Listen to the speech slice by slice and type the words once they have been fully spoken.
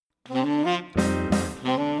Hello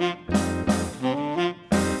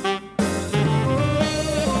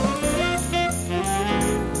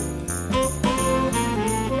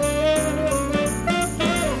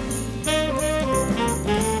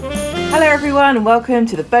everyone and welcome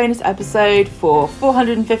to the bonus episode for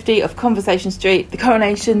 450 of Conversation Street, the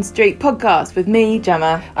Coronation Street podcast with me,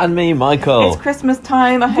 Gemma. And me, Michael. It's Christmas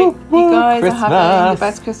time. I hope you guys are having the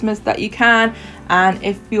best Christmas that you can. And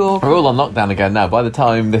if you're... We're all on lockdown again now. By the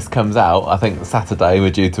time this comes out, I think Saturday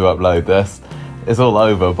we're due to upload this. It's all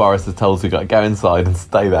over. Boris has told us we've got to go inside and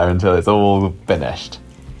stay there until it's all finished.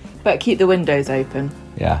 But keep the windows open.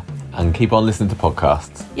 Yeah. And keep on listening to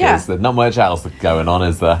podcasts. Yeah. There's not much else going on,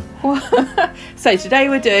 is there? So today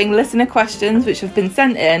we're doing listener questions which have been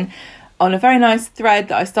sent in on a very nice thread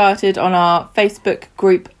that I started on our Facebook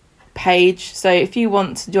group page. So if you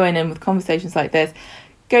want to join in with conversations like this,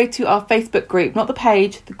 go to our Facebook group, not the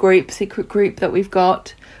page, the group, secret group that we've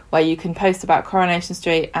got, where you can post about Coronation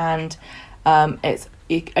Street, and it's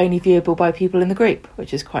only viewable by people in the group,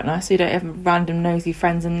 which is quite nice, so you don't have random nosy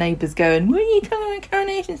friends and neighbours going, what are you talking about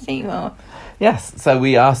Coronation Street for? Yes, so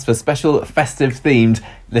we asked for special festive themed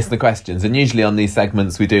listener questions, and usually on these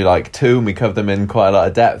segments we do like two and we cover them in quite a lot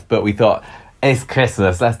of depth, but we thought it's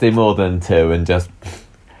Christmas, let's do more than two and just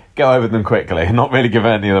go over them quickly and not really give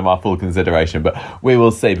any of them our full consideration, but we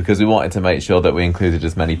will see, because we wanted to make sure that we included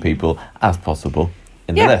as many people as possible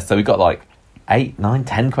in the list. So we got like 8, 9,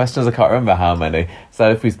 10 questions, I can't remember how many.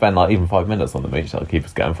 So if we spend like even 5 minutes on them each, that'll keep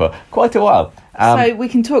us going for quite a while. So we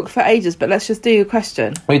can talk for ages, but let's just do a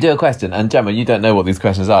question. We do a question, and Gemma, you don't know what these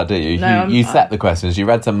questions are, do you? No, you set the questions, you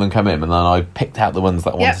read some of them come in, and then I picked out the ones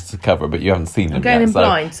that I wanted to cover, but you haven't seen them going yet. in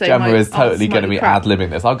blind, so Gemma my is totally going to be crap. ad-libbing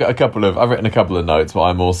this. I've written a couple of notes, but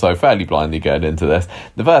I'm also fairly blindly going into this.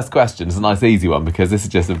 The first question is a nice easy one, because this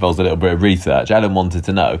just involves a little bit of research. Ellen wanted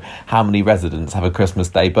to know how many residents have a Christmas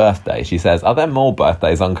Day birthday. She says, are there more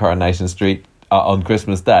birthdays on Coronation Street on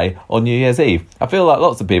Christmas Day or New Year's Eve? I feel like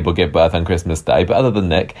lots of people give birth on Christmas Day, but other than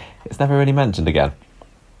Nick, it's never really mentioned again.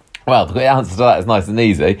 Well, the answer to that is nice and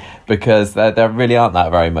easy, because there really aren't that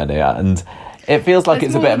very many, and it feels like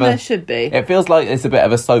There's it's a more bit of than a... there should be. It feels like it's a bit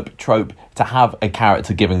of a soap trope to have a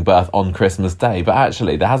character giving birth on Christmas Day, but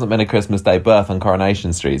actually there hasn't been a Christmas Day birth on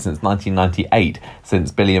Coronation Street since 1998, since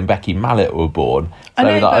Billy and Becky Mallet were born, so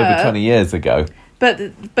over 20 years ago.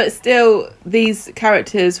 But still, these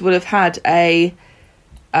characters would have had a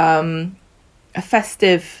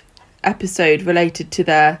festive episode related to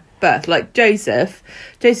their birth. Like Joseph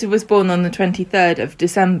was born on the 23rd of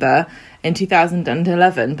December in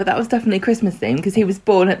 2011, but that was definitely Christmas themed because he was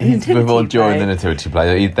born at the Nativity He was born during Play. the Nativity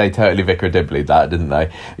Play. They totally Vicar of Dibley that, didn't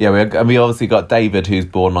they? Yeah, we obviously got David, who's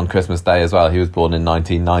born on Christmas Day as well. He was born in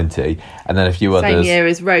 1990, and then a few others. Same year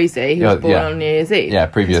as Rosie, who was born on New Year's Eve. Yeah,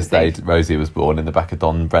 previous day, Rosie was born in the back of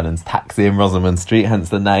Don Brennan's taxi in Rosamond Street, hence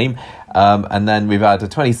the name. And then we've had the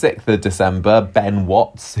 26th of December, Ben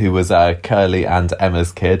Watts, who was Curly and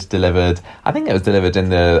Emma's kid, delivered. I think it was delivered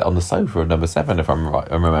on the sofa of number 7, if I'm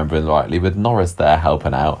remembering rightly, with Norris there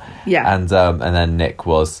helping out. Yeah. And then Nick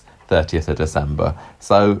was 30th of December.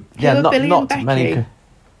 So yeah, not many.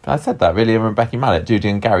 I said that, really, and Becky Mallet, Judy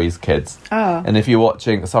and Gary's kids. Oh. And if you're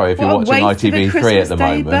watching ITV3 at the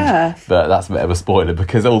moment, but that's a bit of a spoiler,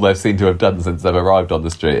 because all they've seemed to have done since they've arrived on the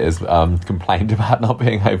street is complained about not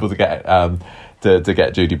being able to get to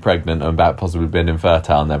get Judy pregnant and about possibly being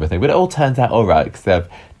infertile and everything. But it all turns out all right, because they have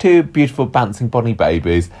 2 beautiful bouncing Bonnie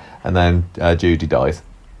babies, and then Judy dies.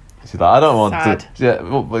 She's like, I don't want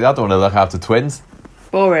to look after twins.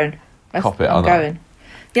 Boring. I'm going.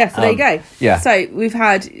 Yeah, so there you go. Yeah. So we've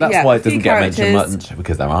had That's why it doesn't get mentioned characters. much,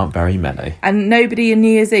 because there aren't very many. And nobody in New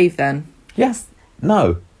Year's Eve then? Yes.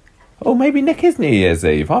 No. Oh, maybe Nick is New Year's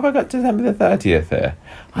Eve. Have I got December the 30th here?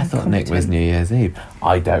 I thought Nick was New Year's Eve.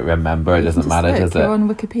 I don't remember. It doesn't matter, does it? You're on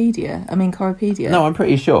Coropedia. No, I'm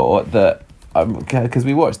pretty sure that... Because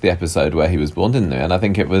we watched the episode where he was born, didn't we? And I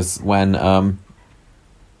think it was when...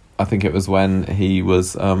 he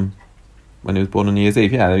was... when he was born on New Year's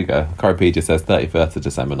Eve. Yeah, there you go. Coropedia says 31st of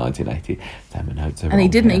December 1980. Damn, notes are wrong. And he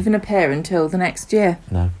didn't even appear until the next year.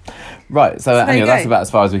 No. Right, so anyway, that's about as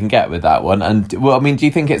far as we can get with that one. And, well, I mean, do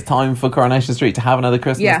you think it's time for Coronation Street to have another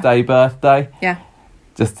Christmas Day birthday? Yeah.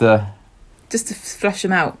 Just to flesh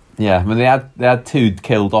them out. Yeah, I mean, they had 2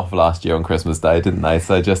 killed off last year on Christmas Day, didn't they?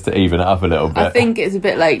 So just to even it up a little bit. I think it's a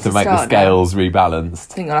bit late to make the scales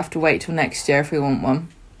rebalanced. I think I'll have to wait till next year if we want one.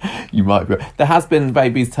 You might be. There has been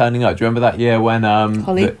babies turning up. Do you remember that year when...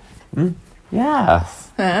 Holly?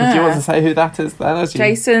 Yes. Do you want to say who that is then?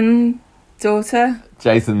 Jason's daughter?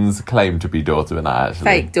 Jason's claimed to be daughter in that, actually.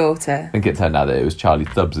 Fake daughter. I think it turned out that it was Charlie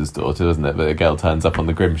Stubbs' daughter, wasn't it? But the girl turns up on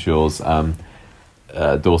the Grimshaws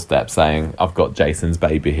doorstep saying, "I've got Jason's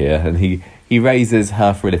baby here," and he raises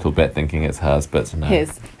her for a little bit, thinking it's hers, but no,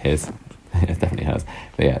 his. It's definitely hers.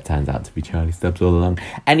 But yeah, it turns out to be Charlie Stubbs all along.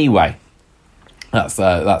 Anyway, that's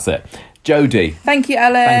it. Jodie. Thank you,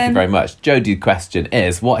 Ellen. Thank you very much. Jodie's question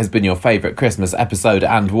is, what has been your favourite Christmas episode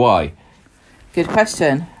and why? Good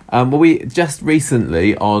question. Well, we just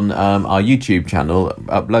recently on our YouTube channel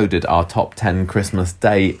uploaded our top 10 Christmas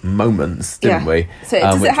Day moments, didn't we? So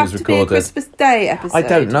does it have to be a Christmas Day episode? I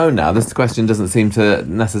don't know now. This question doesn't seem to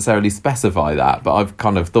necessarily specify that, but I've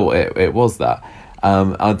kind of thought it was that.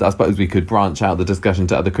 I suppose we could branch out the discussion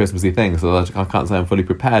to other Christmassy things, so I can't say I'm fully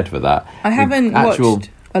prepared for that. I haven't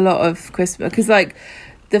watched a lot of Christmas, because like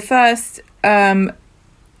the first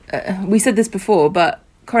we said this before, but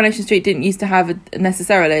Coronation Street didn't used to have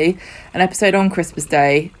necessarily an episode on Christmas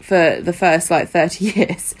Day for the first like 30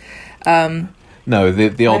 years. No,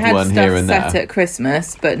 the odd one here and there set at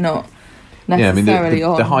Christmas, but not necessarily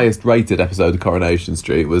the highest rated episode of Coronation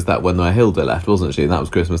Street was that one where Hilda left, wasn't she? And that was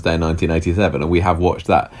Christmas Day 1987, and we have watched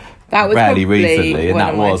that was fairly recently, and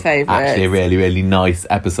that was favourites. Actually a really, really nice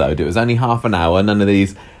episode. It was only half an hour, none of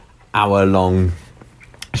these hour-long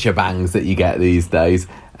shebangs that you get these days,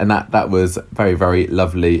 and that was very, very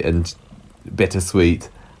lovely and bittersweet,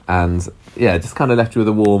 and yeah, just kind of left you with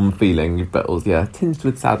a warm feeling, but also, tinged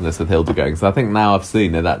with sadness with Hilda going. So I think now I've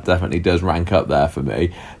seen it, that definitely does rank up there for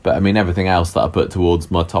me. But I mean, everything else that I put towards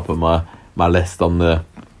my top of my list on the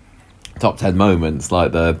top 10 moments,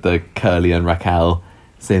 like the Curly and Raquel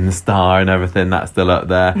seeing the star and everything, that's still up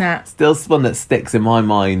there. Nah. Still one that sticks in my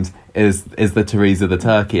mind is the Teresa the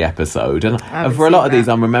Turkey episode. And for a lot of these,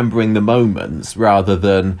 I'm remembering the moments rather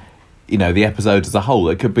than, the episode as a whole.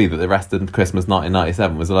 It could be that the rest of Christmas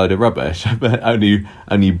 1997 was a load of rubbish, but only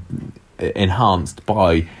enhanced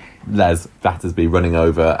by Les Battersby running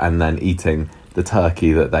over and then eating the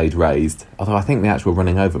turkey that they'd raised. Although I think the actual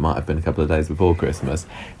running over might have been a couple of days before Christmas.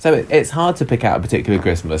 So it's hard to pick out a particular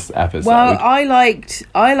Christmas episode. Well, I liked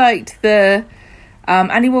the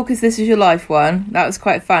Annie Walker's This Is Your Life one. That was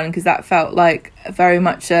quite fun because that felt like very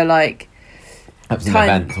much a that was an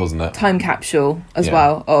event, wasn't it? Time capsule as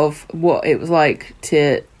well of what it was like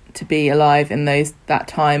to be alive in that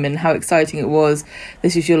time and how exciting it was.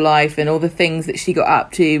 This is your life and all the things that she got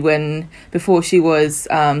up to before she was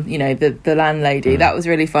the landlady. That was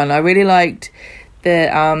really fun. I really liked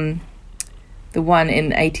the one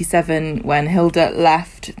in 87 when Hilda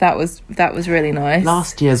left. That was really nice.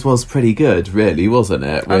 Last year's was pretty good, really, wasn't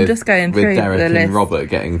it? I'm just going through with Derek the and list. Robert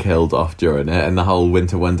getting killed off during it, and the whole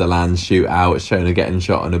Winter Wonderland shootout, Shona getting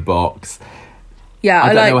shot in a box. Yeah,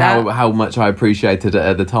 I don't like know how much I appreciated it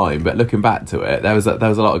at the time, but looking back to it, there was a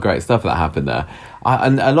lot of great stuff that happened there.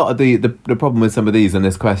 And a lot of the problem with some of these in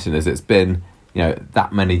this question is it's been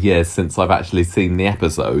that many years since I've actually seen the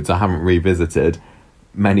episodes. I haven't revisited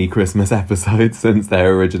many Christmas episodes since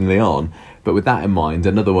they're originally on. But with that in mind,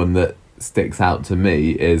 another one that sticks out to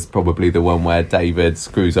me is probably the one where David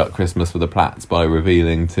screws up Christmas for the Platts by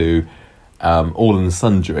revealing to all and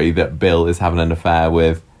sundry that Bill is having an affair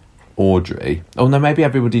with Audrey. Oh no, maybe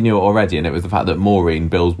everybody knew it already, and it was the fact that Maureen,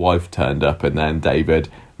 Bill's wife, turned up and then David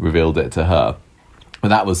revealed it to her. But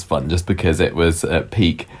that was fun just because it was at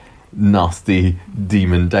peak nasty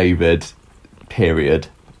demon David period.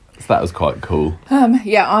 So that was quite cool.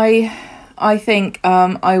 I think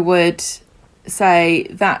I would say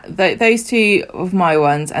that those two of my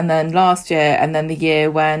ones, and then last year, and then the year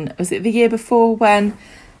when was it the year before when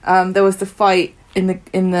there was the fight in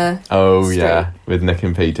the street. With Nick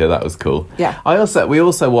and Peter. That was cool. Yeah. We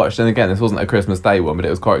also watched, and again, this wasn't a Christmas Day one, but it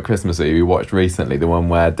was quite Christmassy. We watched recently the one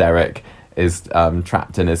where Derek is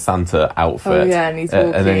trapped in his Santa outfit. Oh yeah, and he's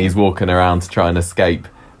walking. And then he's walking around to try and escape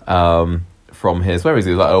from his, where is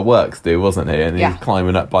he? Like a works do, wasn't he? And he's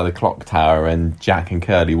climbing up by the clock tower, and Jack and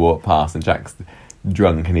Curly walk past, and Jack's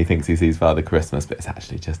drunk and he thinks he sees Father Christmas, but it's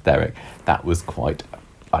actually just Derek. That was quite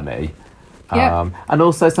funny. Yep. And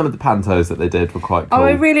also some of the pantos that they did were quite cool. Oh,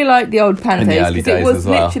 I really liked the old pantos because it was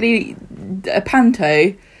literally a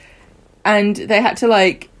panto, and they had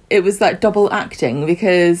to it was like double acting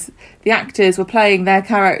because the actors were playing their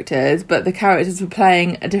characters, but the characters were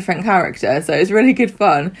playing a different character. So it was really good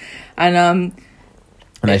fun, and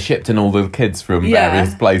they shipped in all the kids from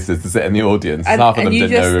various places to sit in the audience. Half of them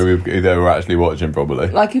didn't know who they were actually watching, probably.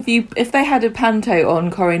 Like if they had a panto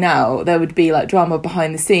on Corrie Now, there would be like drama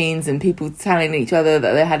behind the scenes and people telling each other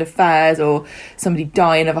that they had affairs or somebody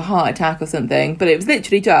dying of a heart attack or something. But it was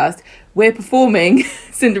literally just we're performing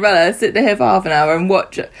Cinderella, sit there for half an hour and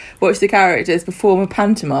watch the characters perform a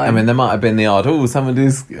pantomime. I mean, there might have been the odd, are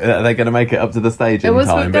they going to make it up to the stage in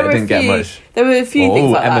time? But it didn't get much. There were a few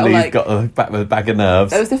things like Emily's that. got a bag of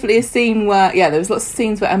nerves. There was definitely a scene where, there was lots of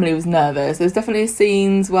scenes where Emily was nervous. There was definitely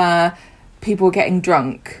scenes where people were getting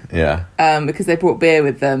drunk. Yeah. Because they brought beer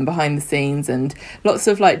with them behind the scenes, and lots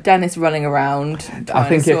of like Dennis running around. I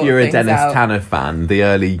think if you're a Dennis Tanner fan, the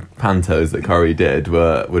early pantos that Corrie did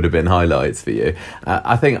would have been highlights for you.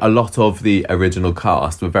 I think a lot of the original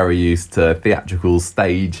cast were very used to theatrical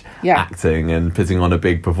stage acting and putting on a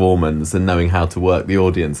big performance and knowing how to work the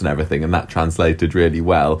audience and everything, and that translated really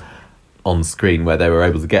well on screen where they were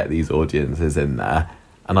able to get these audiences in there.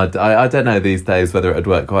 And I don't know these days whether it would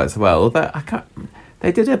work quite so well. Although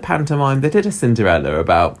they did a pantomime, they did a Cinderella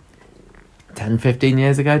about 10, 15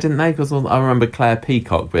 years ago, didn't they? Because I remember Claire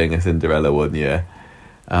Peacock being a Cinderella one year.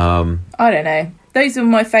 I don't know. Those are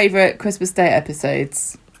my favourite Christmas Day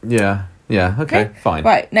episodes. Yeah, okay, fine.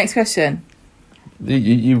 Right, next question.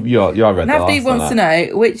 You read Navdeep wants to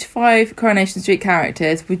know, which 5 Coronation Street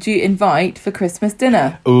characters would you invite for Christmas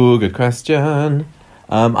dinner? Ooh, good question.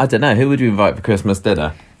 I don't know. Who would you invite for Christmas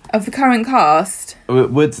dinner? Of the current cast?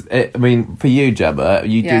 For you, Gemma,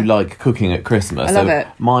 you do like cooking at Christmas. I love it.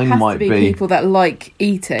 Mine might be people that like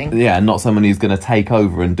eating. Yeah, not someone who's going to take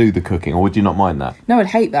over and do the cooking. Or would you not mind that? No, I'd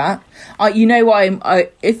hate that. You know why?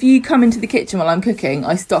 If you come into the kitchen while I'm cooking,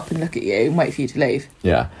 I stop and look at you and wait for you to leave.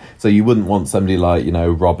 Yeah. So you wouldn't want somebody like,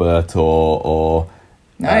 Robert or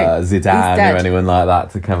Zidane or anyone like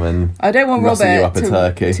that to come and I don't want Robert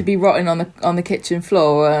to be rotting on the kitchen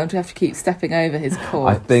floor and to have to keep stepping over his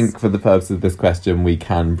corpse. I think for the purpose of this question, we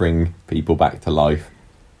can bring people back to life.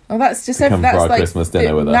 Well, that's just come for our Christmas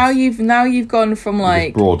dinner with us. Now you've gone from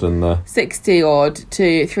like broaden the 60 odd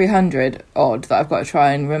to 300 odd that I've got to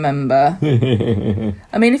try and remember.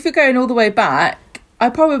 I mean, if you're going all the way back,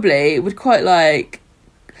 I probably would quite like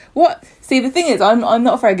what. See, the thing is, I'm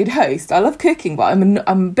not a very good host. I love cooking, but I'm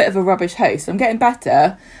a bit of a rubbish host. I'm getting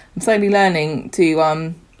better. I'm slowly learning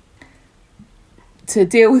to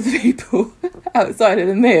deal with people outside of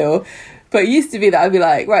the meal. But it used to be that I'd be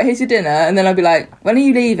like, right, here's your dinner, and then I'd be like, when are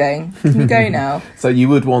you leaving? Can you go now? So you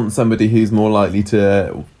would want somebody who's more likely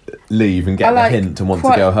to leave and get the hint and want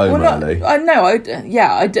to go home early? Not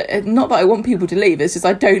that I want people to leave. It's just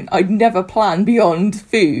I never plan beyond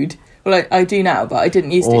food. Well, I do now, but I didn't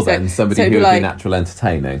used to. Or then somebody who would be natural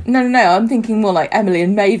entertaining. No. I'm thinking more like Emily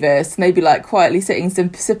and Mavis, and they'd be like quietly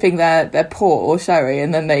sipping their port or sherry,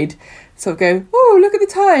 and then they'd sort of go, "Oh, look at the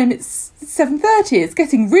time! It's 7:30. It's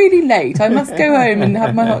getting really late. I must go home and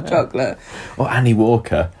have my hot chocolate." Or Annie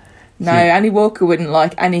Walker. No, Annie Walker wouldn't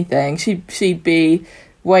like anything. She'd be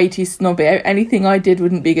way too snobby. Anything I did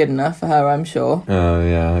wouldn't be good enough for her, I'm sure. Oh,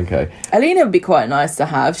 yeah, okay. Alina would be quite nice to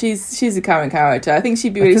have. She's a current character. I think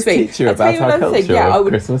she'd be really sweet. Teach you about our culture of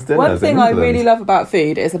Christmas dinners. One thing I really love about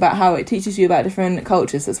food is about how it teaches you about different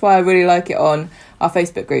cultures. That's why I really like it on our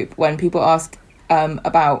Facebook group when people ask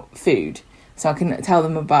about food. So I can tell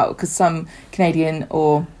them about, because some Canadian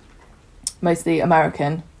or mostly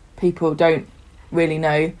American people don't really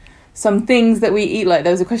know some things that we eat. Like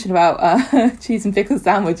there was a question about cheese and pickle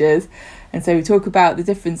sandwiches, and so we talk about the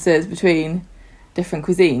differences between different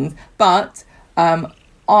cuisines. But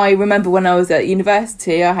I remember when I was at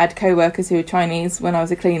university, I had co-workers who were Chinese when I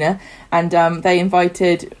was a cleaner, and they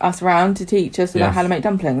invited us around to teach us about how to make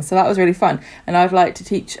dumplings. So that was really fun. And I'd like to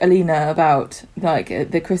teach Alina about like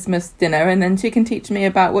the Christmas dinner, and then she can teach me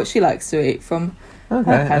about what she likes to eat from her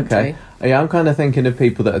pantry. Okay. Yeah, I'm kind of thinking of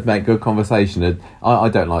people that would make good conversation. I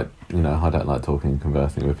don't like talking and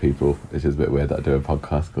conversing with people. It's just a bit weird that I do a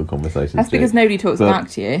podcast called Conversations. That's because nobody talks back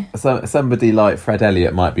to you. So somebody like Fred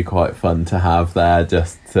Elliott might be quite fun to have there,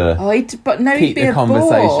 just to keep the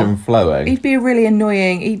conversation flowing. He'd be a really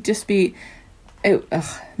annoying. He'd just be. He'd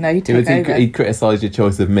take over. He'd criticise your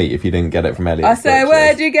choice of meat if you didn't get it from Elliot. I say,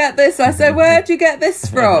 where'd you get this? I say, where'd you get this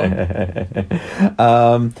from?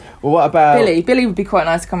 Well, what about Billy? Billy would be quite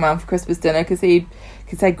nice to come around for Christmas dinner because he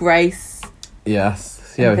could say grace.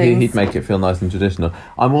 Yes, yeah, he'd make it feel nice and traditional.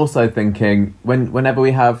 I'm also thinking whenever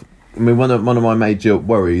we have. I mean, one of my major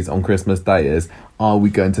worries on Christmas Day is, are we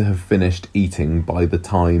going to have finished eating by the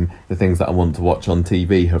time the things that I want to watch on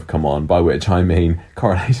TV have come on, by which I mean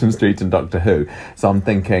Coronation Street and Doctor Who. So I'm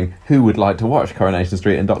thinking, who would like to watch Coronation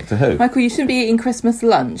Street and Doctor Who? Michael, you shouldn't be eating Christmas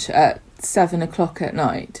lunch at 7 o'clock at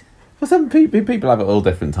night. Well, some people have it all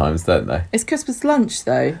different times, don't they? It's Christmas lunch,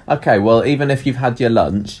 though. Okay, well, even if you've had your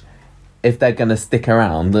lunch, if they're going to stick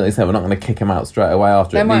around, like I said, we're not going to kick them out straight away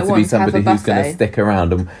after. It needs to be somebody who's going to stick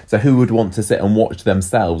around. And so who would want to sit and watch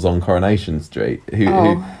themselves on Coronation Street?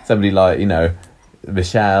 Who somebody like,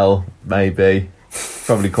 Michelle, maybe.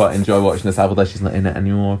 Probably quite enjoy watching this, although she's not in it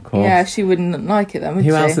anymore, of course. Yeah, she wouldn't like it then, would she?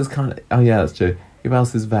 Who else is kind of... Oh, yeah, that's true. Who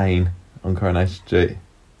else is vain on Coronation Street?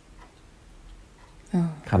 Oh.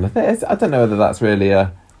 Kind of thing. I don't know whether that's really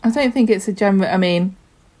a... I don't think it's a general... I mean,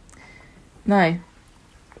 no.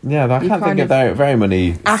 Yeah, I can't think of very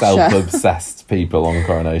many Asher. self-obsessed people on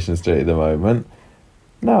Coronation Street at the moment.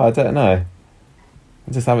 No, I don't know.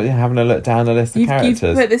 I'm just having a look down the list of characters.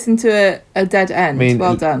 You've put this into a dead end. I mean,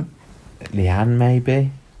 well done. Leanne,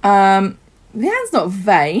 maybe? Leanne's not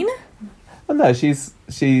vain. Oh, no, she's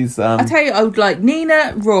I tell you, I would like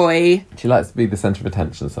Nina, Roy... She likes to be the centre of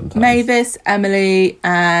attention sometimes. Mavis, Emily,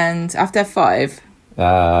 and I have to have 5.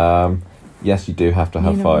 Yes, you do have to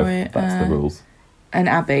have Nina, 5. Roy, That's the rules. And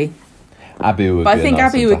Abby. Abby would But be I think a nice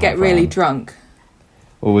Abby one would to get have really around. drunk.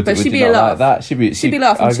 Or would, But would she'd you be a not laugh. like that? She'd be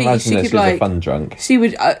laughing. I She imagine could she's she's a like... fun drunk. She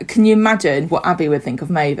would... can you imagine what Abby would think of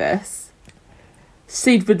Mavis?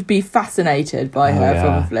 She would be fascinated by her, yeah.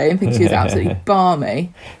 probably, and think she was absolutely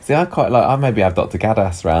balmy. See, I maybe have Dr.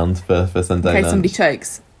 Gadas round for Sunday In case lunch. somebody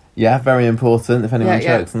chokes. Yeah, very important if anyone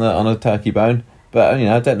Yeah, chokes on a turkey bone. But,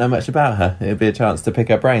 I don't know much about her. It'd be a chance to pick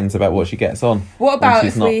her brains about what she gets on. What about when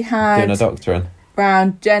she's if not we had doing a doctoring.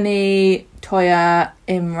 round Jenny, Toya,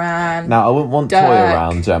 Imran? Now, I wouldn't want Dirk. Toya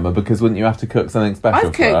around, Gemma, because wouldn't you have to cook something special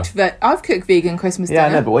I've for her? cooked. I've cooked vegan Christmas Yeah, I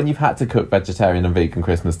dinner. know, but when you've had to cook vegetarian and vegan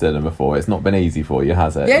Christmas dinner before, it's not been easy for you,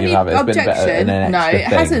 has it? The only It's been a bit objection, an no, extra it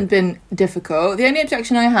thing. hasn't been difficult. The only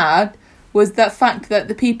objection I had was that fact that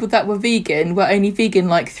the people that were vegan were only vegan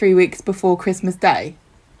like 3 weeks before Christmas Day,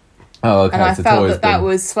 Oh, okay. and I so felt Toya's that been,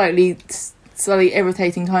 was slightly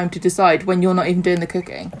irritating time to decide when you're not even doing the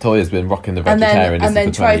cooking. Toya's been rocking the And vegetarianism then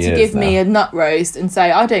for 20 try to years give now. me a nut roast and say,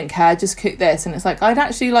 I don't care, just cook this. And it's like, I'd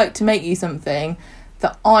actually like to make you something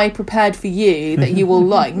that I prepared for you that you will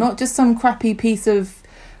like, not just some crappy piece of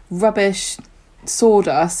rubbish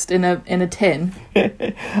sawdust in a tin.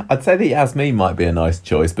 I'd say that Yasmin might be a nice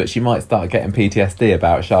choice, but she might start getting PTSD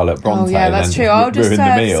about Charlotte Bronte. Oh yeah, and that's then true. I'll just ruin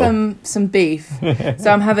the meal. serve some beef. So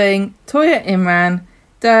I'm having Toya, Imran,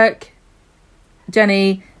 Dirk,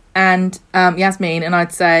 Jenny, and Yasmin, and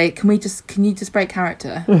I'd say, can you just break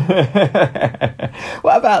character?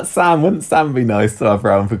 What about Sam? Wouldn't Sam be nice to have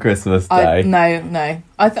around for Christmas Day? No.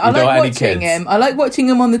 I don't like want any watching kids? him. I like watching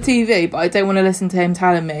him on the TV, but I don't want to listen to him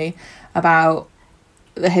telling me about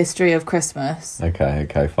the history of Christmas. Okay,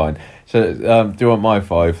 fine. So, do you want my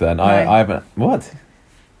 5 then? No. I haven't. What?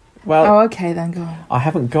 Well, Oh, okay, then go on. I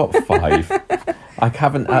haven't got 5. I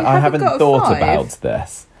haven't. Well, you I haven't haven't got a thought 5? about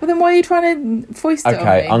this. Well, then why are you trying to foist it on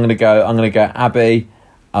Okay, me? I'm gonna go Abby.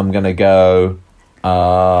 I'm gonna go.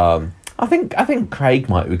 I think Craig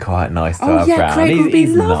might be quite nice to have round. Craig would be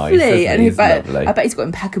he's lovely, nice, isn't and he? He's I lovely. bet he's got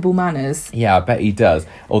impeccable manners. Yeah, I bet he does.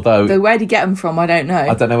 Although Though where'd he get them from? I don't know.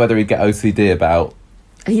 I don't know whether he'd get OCD about.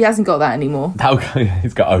 He hasn't got that anymore.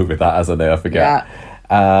 He's got over that, hasn't he? I forget.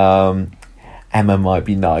 Emma might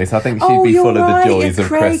be nice. I think she'd be you're full of right. the joys Yeah, of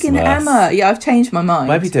Craig Christmas. and Emma. Yeah, I've changed my mind.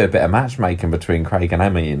 Maybe do a bit of matchmaking between Craig and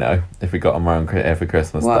Emma, if we got them around for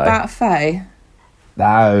Christmas What Day. about Faye?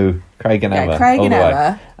 No, Craig and Emma. Craig all and the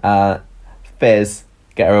way. Emma. Fizz,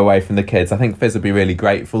 get her away from the kids. I think Fizz would be really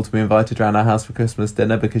grateful to be invited around our house for Christmas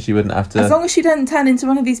dinner because she wouldn't have to... As long as she doesn't turn into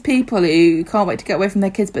one of these people who can't wait to get away from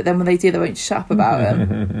their kids, but then when they do, they won't shut up about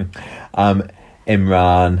them.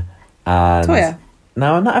 Imran and... Toya.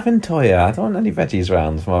 No, I'm not having Toya. I don't want any veggies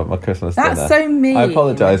around for my Christmas dinner. That's so mean. I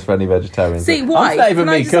apologise for any vegetarians. See, why? It's not even Can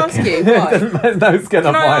I me just ask cooking. you why? There's no skin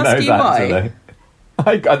Can off I my ask nose, you why? actually.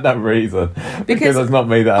 I got no reason. Because it's not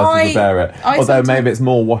me that has to prepare it. I Although sometimes- maybe it's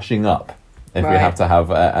more washing up if we Right. have to have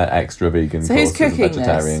extra vegan So who's courses and cooking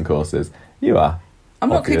vegetarian this? courses. You are. I'm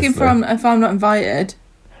not cooking Obviously. if I'm not invited.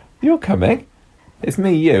 You're coming. It's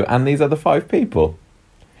me, you, and these other 5 people.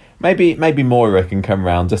 Maybe Moira can come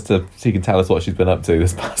round just so she can tell us what she's been up to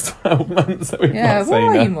this past 12 months that we've Yeah, not why seen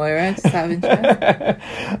are her. you, Moira? Just out of interest.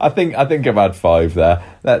 I think I've had 5 there.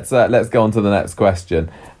 Let's go on to the next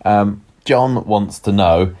question. John wants to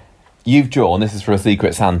know, you've drawn, this is for a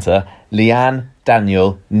Secret Santa, Leanne,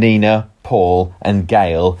 Daniel, Nina, Paul and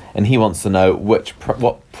Gail, and he wants to know what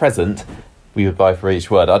present we would buy for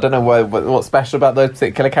each word. I don't know what's special about those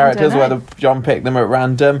particular characters, know. whether John picked them at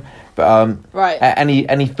random, but Right.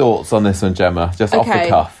 any thoughts on this one, Gemma? Just off the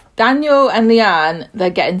cuff. Daniel and Leanne, they're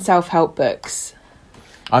getting self-help books.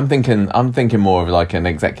 I'm thinking more of like an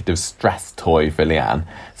executive stress toy for Leanne,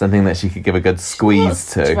 something that she could give a good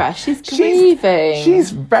squeeze to. Stress. She's grieving.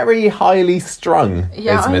 She's very highly strung,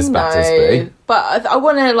 Yeah, is Miss I know. Battersby. But I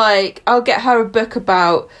want to I'll get her a book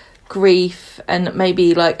about grief and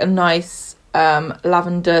maybe like a nice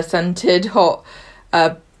lavender scented hot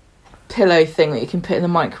pillow thing that you can put in the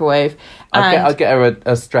microwave. I'll get her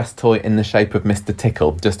a stress toy in the shape of Mr.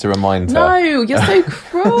 Tickle, just to remind her. No, you're so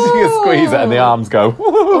cruel. She can squeeze it and the arms go.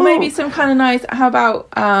 Or maybe some kind of nice. How about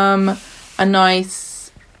a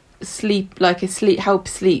nice sleep, like a help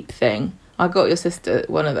sleep thing? I got your sister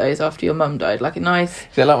one of those after your mum died, like a nice.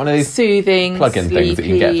 Is it like one of these soothing, plug-in things that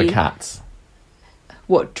you can get for cats?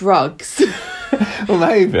 What, drugs? Well,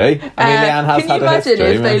 maybe. I mean, Leanne has had a history. Can you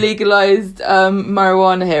imagine if they legalised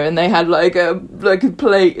marijuana here and they had like a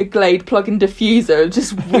Glade plug-in diffuser and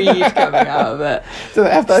just weed coming out of it? Do they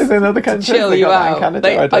have those in other countries? Chill you out. I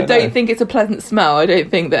don't know. think it's a pleasant smell. I don't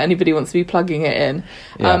think that anybody wants to be plugging it in.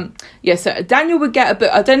 Yeah. So Daniel would get a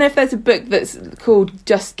book. I don't know if there's a book that's called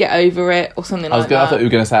Just Get Over It or something like that. I thought you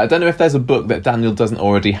were going to say, I don't know if there's a book that Daniel doesn't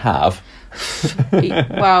already have.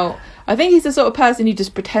 Well, I think he's the sort of person who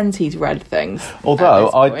just pretends he's read things. Although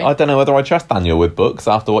I don't know whether I trust Daniel with books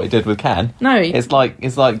after what he did with Ken. No, it's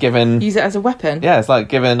like giving. Use it as a weapon. Yeah, it's like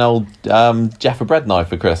giving old Jeff a bread knife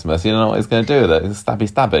for Christmas. You don't know what he's going to do with it. It's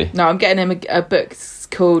stabby. No, I'm getting him a book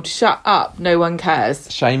called "Shut Up, No One Cares."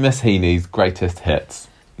 Seamus Heaney's greatest hits.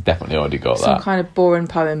 He definitely already got Some that. kind of boring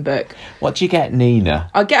poem book. What do you get, Nina?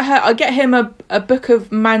 I'll get him a book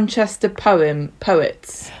of Manchester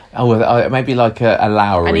poets. Oh, maybe like a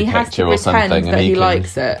Lowry and he has picture to or something, pretend that and he he can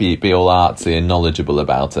likes it. Be all artsy and knowledgeable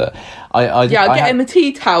about it. I'll get him a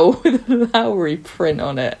tea towel with a Lowry print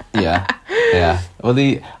on it. Yeah. Well,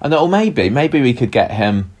 or maybe we could get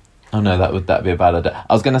him. Oh no, that'd be a bad idea.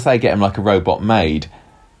 I was going to say get him like a robot maid,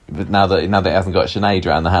 but now that he hasn't got Sinead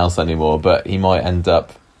around the house anymore, but he might end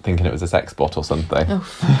up thinking it was a sex bot or something. Oh,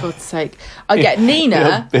 for God's sake! I'll get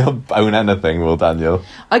Nina. He'll own anything, will Daniel?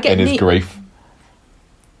 In his grief.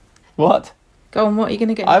 What? Go on, what are you going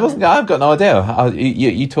to get? I've got no idea.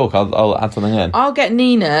 You talk, I'll add something in. I'll get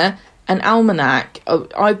Nina an almanac.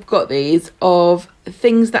 I've got these of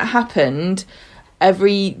things that happened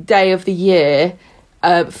every day of the year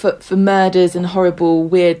for murders and horrible,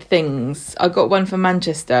 weird things. I got one for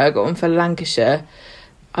Manchester, I got one for Lancashire.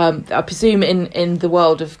 I presume in the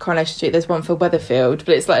world of Coronation Street there's one for Weatherfield,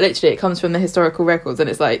 but it's like literally it comes from the historical records, and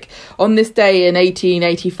it's like on this day in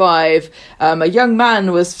 1885 a young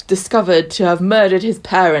man was discovered to have murdered his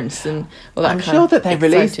parents and all that. I'm sure that they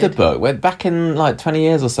released a book back in like 20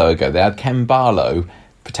 years or so ago. They had Ken Barlow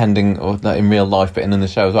pretending, or not in real life but in the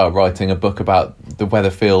show as well, writing a book about the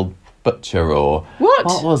Weatherfield butcher or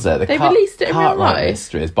what was it? They released it in real life.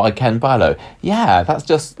 Mysteries by Ken Barlow. Yeah, that's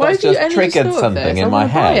just triggered something in my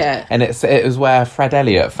head. And it was where Fred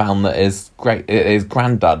Elliott found that his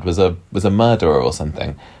granddad was a murderer or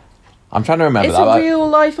something. I'm trying to remember. It's a real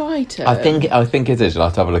life item. I think it is. You'll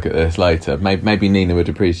have to have a look at this later. Maybe Nina would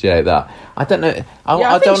appreciate that. I don't know.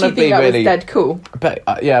 I don't want to be really dead cool. But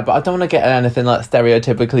but I don't want to get anything like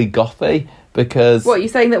stereotypically gothy. Because what, you're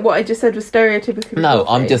saying that what I just said was stereotypically No, gothy?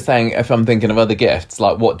 I'm just saying if I'm thinking of other gifts,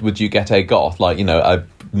 like what would you get a goth? Like, a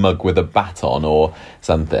mug with a bat on or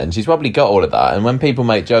something. She's probably got all of that. And when people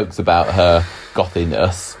make jokes about her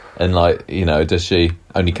gothiness and does she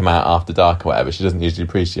only come out after dark or whatever, she doesn't usually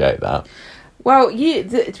appreciate that. Well,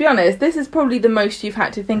 to be honest, this is probably the most you've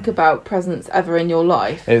had to think about presents ever in your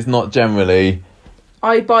life. It's not generally...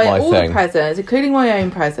 I buy all the presents, including my own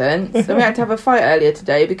presents. And we had to have a fight earlier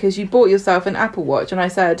today because you bought yourself an Apple Watch. And I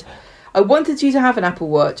said, I wanted you to have an Apple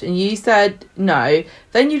Watch. And you said no.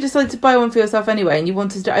 Then you decided to buy one for yourself anyway. And you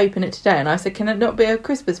wanted to open it today. And I said, can it not be a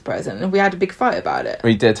Christmas present? And we had a big fight about it.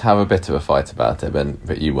 We did have a bit of a fight about it,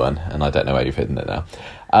 but you won. And I don't know where you've hidden it now.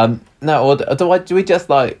 No, or do we just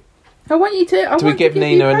I want you to. Do we give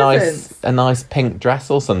Nina a nice pink dress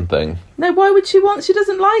or something? No, why would she want? She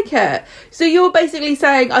doesn't like it. So you're basically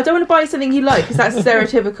saying, I don't want to buy something you like because that's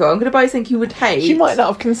stereotypical. I'm going to buy something you would hate. She might not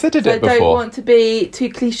have considered it before. I don't want to be too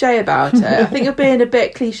cliched about it. I think you're being a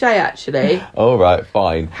bit cliched, actually. All right,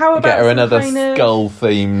 fine. How about get her another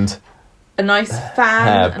skull-themed a nice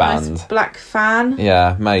fan, hairband, nice black fan?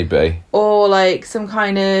 Yeah, maybe. Or like some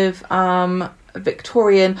kind of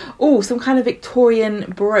Victorian, some kind of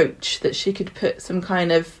Victorian brooch that she could put some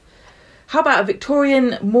kind of. How about a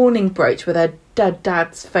Victorian mourning brooch with her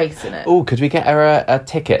dad's face in it? Oh, could we get her a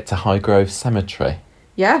ticket to Highgrove Cemetery?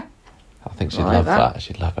 Yeah, I think she'd love that.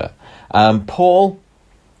 She'd love it. Paul,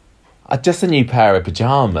 just a new pair of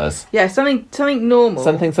pyjamas. Yeah, something normal.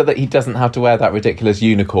 Something so that he doesn't have to wear that ridiculous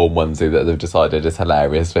unicorn onesie that they've decided is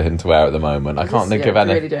hilarious for him to wear at the moment. I can't think of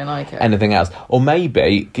really don't like it. Anything else. Or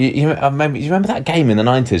maybe, you remember that game in the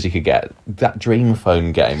 90s you could get? That Dream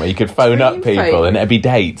Phone game where you could phone up people and it'd be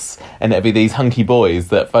dates and it'd be these hunky boys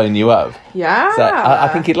that phone you up. Yeah. So I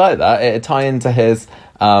think he'd like that. It'd tie into his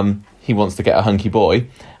he wants to get a hunky boy,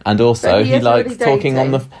 and also But he he is likes already talking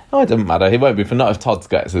on the. dating. Oh, it doesn't matter. He won't be for not if Todd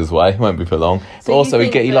gets his way. He won't be for long. But So you also,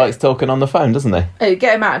 think he that- likes talking on the phone, doesn't he? It'd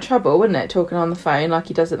get him out of trouble, wouldn't it? Talking on the phone like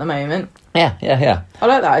he does at the moment. Yeah. I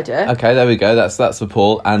like that idea. Okay, there we go. That's for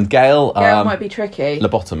Paul and Gail. Gail might be tricky.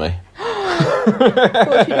 Lobotomy. I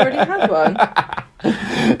thought she'd already had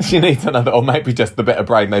one. She needs another, or maybe just the bit of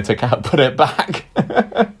brain they took out, put it back.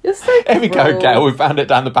 You're so Here we go, cruel. Gail. We found it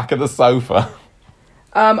down the back of the sofa.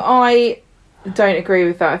 I don't agree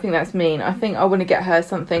with that. I think that's mean. I think I want to get her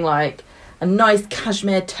something like a nice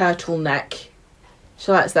cashmere turtleneck.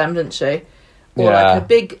 She likes them, doesn't she? Or Yeah.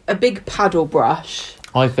 like a big paddle brush.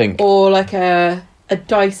 I think. Or like a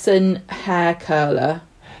Dyson hair curler.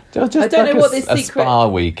 Just I don't like know what this a secret- spa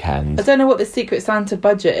weekend. I don't know what the Secret Santa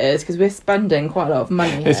budget is because we're spending quite a lot of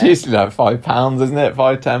money It's here. usually like £5, isn't it?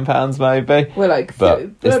 £5-10 maybe. We're like, But we're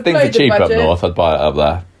if things below are the cheap up budget. north, I'd buy it up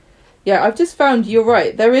there. Yeah, I've just found, you're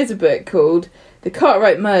right, there is a book called The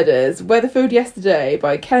Cartwright Murders, Weatherfield Yesterday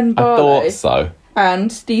by Ken I Barlow thought so.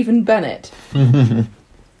 and Stephen Bennett.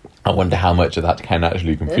 I wonder how much of that Ken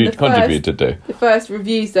actually And the contributed to. The first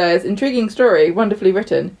review says, intriguing story, wonderfully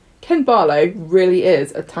written. Ken Barlow really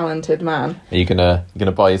is a talented man. Are you gonna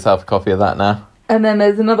buy yourself a copy of that now? And then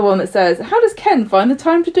there's another one that says, how does Ken find the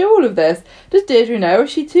time to do all of this? Does Deirdre know, or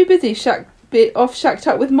is she too busy shacked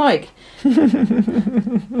up with Mike?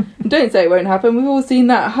 Don't say it won't happen. We've all seen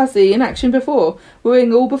that hussy in action before,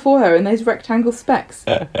 wooing all before her in those rectangle specs.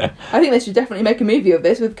 I think they should definitely make a movie of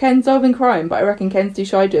this with Ken solving crime, but I reckon Ken's too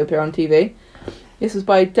shy to appear on TV. This was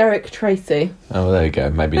by Derek Tracy. Oh, well, there you go.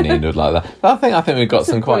 Maybe Nina would like that. But I think we've got That's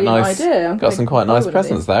a some quite brilliant nice, idea. I'm got gonna some quite buy nice one of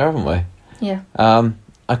presents these. there, haven't we? Yeah.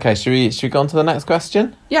 Okay, should we go on to the next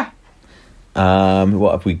question? Yeah.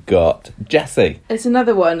 What have we got? Jessie. It's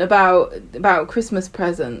another one about Christmas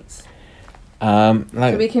presents.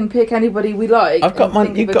 So we can pick anybody we like. I've got and my.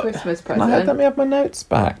 think You've of got. a Christmas Can I present. let me have my notes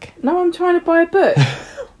back. No, I'm trying to buy a book.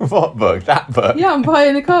 What book? That book. Yeah, I'm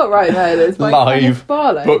buying the Cartwright Murders by Live Kenneth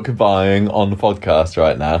Barlow. book buying on the podcast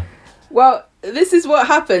right now. Well, this is what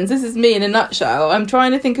happens. This is me in a nutshell. I'm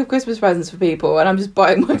trying to think of Christmas presents for people, and I'm just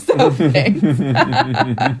buying myself things.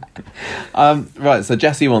 Right, so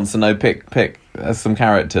Jessie wants to know pick some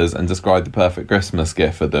characters and describe the perfect Christmas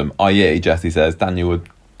gift for them. I.e., Jessie says Daniel would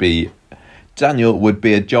be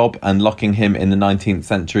a job and locking him in the 19th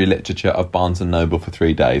century literature of Barnes and Noble for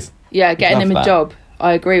 3 days. Yeah, getting Love him a that. job.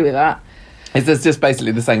 I agree with that. Is this just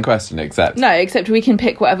basically the same question, except No, except we can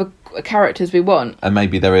pick whatever characters we want. and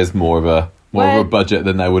maybe there is more of a budget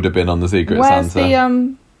than there would have been on the Secret Where's Santa.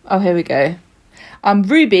 the Oh, here we go.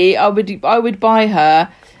 Ruby, I would buy her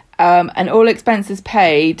an all expenses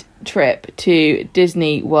paid trip to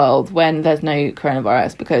Disney World when there's no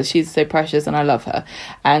coronavirus because she's so precious and I love her,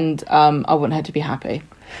 and I want her to be happy.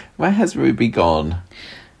 Where has Ruby gone?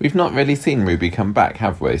 We've not really seen Ruby come back,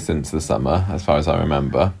 have we, since the summer, as far as I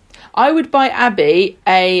remember. I would buy Abby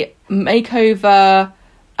a makeover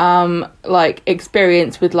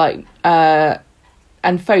experience with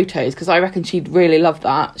and photos because I reckon she'd really love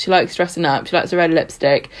that. She likes dressing up. She likes a red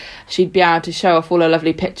lipstick. She'd be able to show off all her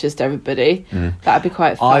lovely pictures to everybody. That'd be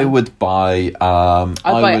quite fun. I would buy.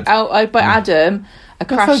 I'd buy Adam a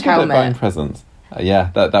They're crash so good at buying helmet. presents. Yeah,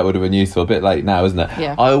 that would have been useful. A bit late now, isn't it?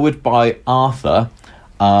 Yeah. I would buy Arthur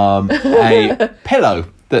a pillow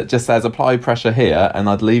that just says apply pressure here, and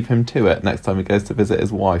I'd leave him to it next time he goes to visit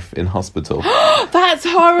his wife in hospital. That's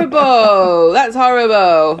horrible. That's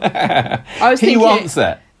horrible. He wants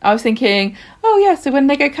it. I was thinking, oh yeah, so when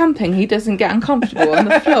they go camping, he doesn't get uncomfortable on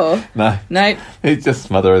the floor. No, He'd just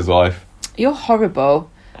smother his wife. you're horrible.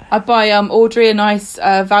 I'd buy Audrey a nice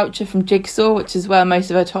voucher from Jigsaw, which is where most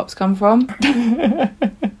of her tops come from.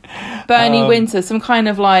 Bernie Winter, some kind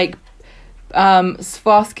of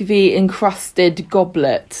Svarskvi encrusted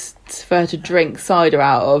goblet for her to drink cider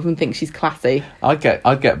out of and think she's classy. I'd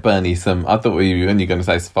get Bernie some. I thought when you were going to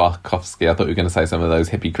say Svarkovsky, I thought you were going to say some of those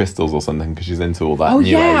hippie crystals or something because she's into all that Oh, new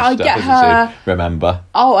yeah, age I'd stuff, get isn't her- she? Remember?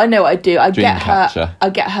 Oh, I know what I'd do. I'd Dreamcatcher.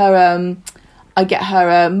 get her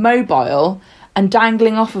a mobile, and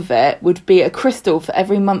dangling off of it would be a crystal for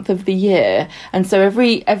every month of the year. And so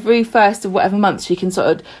every first of whatever month she can sort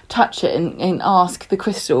of touch it and ask the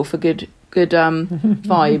crystal for good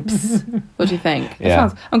vibes. What do you think?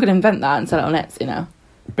 Yeah. I'm going to invent that and sell it on Etsy now.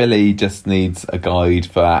 Billy just needs a guide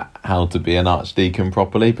for how to be an archdeacon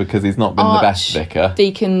properly because he's not been the best vicar.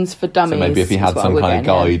 Deacons for dummies. So maybe if he had is what some we're kind of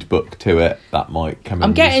getting here. guidebook to it, that might come in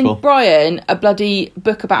I'm getting useful. Brian a bloody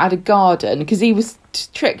book about a garden because he was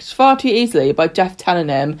tricked far too easily by Jeff telling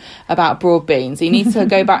him about broad beans. He needs to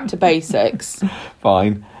go back to basics.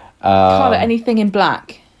 Fine. Colour anything in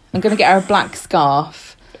black. I'm going to get her a black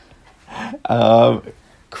scarf.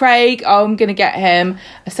 Craig, I'm going to get him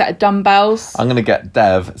a set of dumbbells. I'm going to get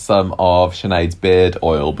Dev some of Sinead's beard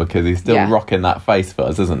oil because he's still rocking that face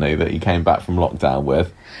fuzz, isn't he, that he came back from lockdown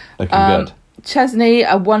with. Looking good. Chesney,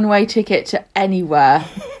 a one-way ticket to anywhere.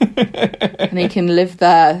 And he can live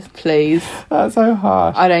there, please. That's so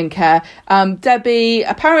harsh. I don't care. Debbie,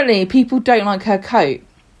 apparently people don't like her coat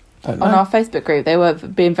on our Facebook group. They were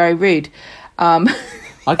being very rude.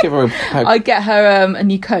 I'd give her I'd get her a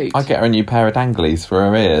new coat. I'd get her a new pair of danglies for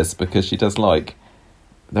her ears because she does like...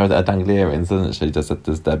 There are dangly earrings, doesn't she?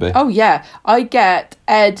 Does Debbie? Oh, yeah. I'd get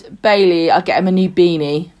Ed Bailey, I'd get him a new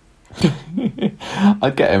beanie.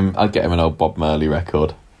 I'd get him an old Bob Marley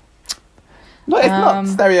record. No, it's not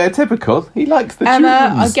stereotypical. He likes the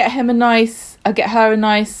Emma, tunes. I'd get her a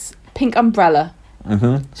nice pink umbrella.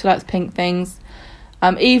 Mm-hmm. She likes pink things.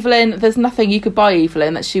 Evelyn, there's nothing you could buy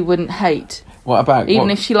Evelyn that she wouldn't hate. What about...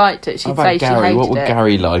 If she liked it, she'd say Gary? she hated it. What would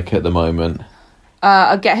Gary like at the moment?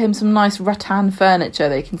 I'd get him some nice rattan furniture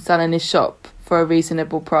that he can sell in his shop for a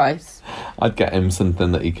reasonable price. I'd get him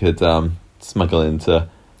something that he could smuggle into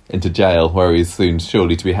jail where he's soon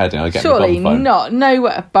surely to be heading. I'd get surely him a bum phone. not. No,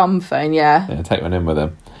 a bum phone, yeah. Yeah, take one in with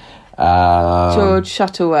him. George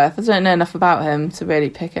Shuttleworth. I don't know enough about him to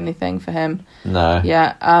really pick anything for him. No.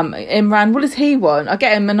 Yeah. Imran, what does he want? I'll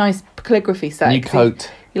get him a nice calligraphy set. New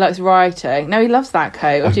coat. He likes writing. No, he loves that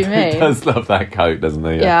coat. What do you mean? He does love that coat, doesn't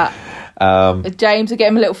he? Yeah. James, I get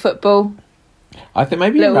him a little football. I think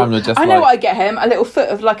maybe Imran would just I know what I get him. A little foot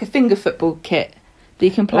of like a finger football kit that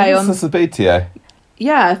you can play on. That's a Sabutio.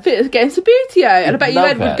 Yeah, getting Sabutio. And I bet you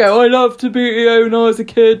Ed would go, I love Sabutio when I was a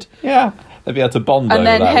kid. Yeah. They'd be able to bond and over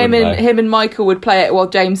that, then him and Michael would play it while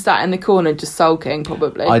James sat in the corner just sulking,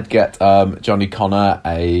 probably. I'd get Johnny Connor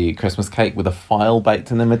a Christmas cake with a file baked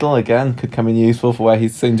in the middle. Again, could come in useful for where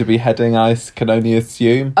he's soon to be heading, I can only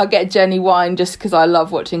assume. I'll get Jenny wine just because I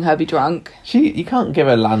love watching her be drunk. You can't give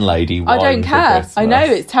a landlady wine. I don't care. I know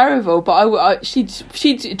it's terrible, but she'd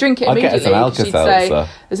drink it immediately. I'd get her some Alka-Seltzer. She'd say,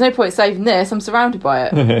 there's no point saving this, I'm surrounded by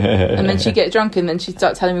it. And then she'd get drunk and then she'd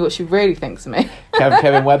start telling me what she really thinks of me.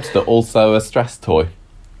 Kevin Webster, also a stress toy.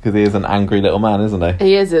 Because he is an angry little man, isn't he?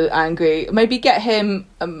 He is angry. Maybe get him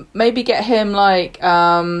like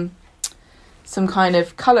some kind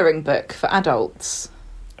of colouring book for adults.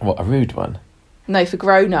 What, a rude one? No, for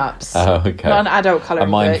grown-ups. Oh, okay. Not an adult colouring book.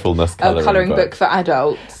 A mindfulness colouring book for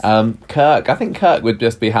adults. Kirk, I think Kirk would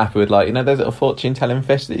just be happy with, like, you know those little fortune-telling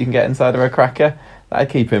fish that you can get inside of a cracker? That'd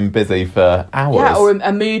keep him busy for hours. Yeah, or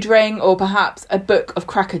a mood ring, or perhaps a book of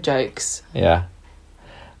cracker jokes. Yeah.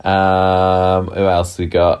 Who else we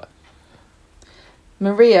got?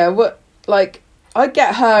 Maria, I'd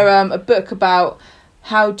get her a book about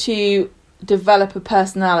how to develop a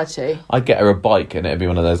personality. I'd get her a bike and it'd be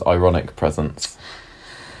one of those ironic presents.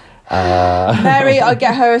 Mary, I'd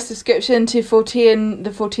get her a subscription to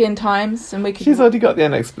the 14 Times, and we could. She's already got the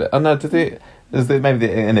inexplicable. Oh no, maybe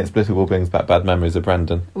the inexplicable brings back bad memories of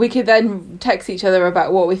Brendan. We could then text each other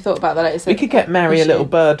about what we thought about the latest. We could get Mary a little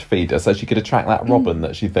bird feeder so she could attract that robin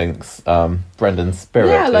that she thinks Brendan's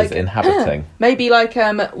spirit is inhabiting. Maybe like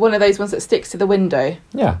one of those ones that sticks to the window.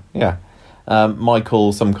 Yeah.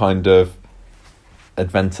 Michael, some kind of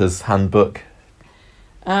adventurer's handbook.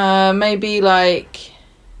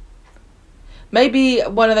 Maybe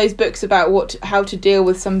one of those books about how to deal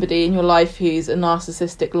with somebody in your life who's a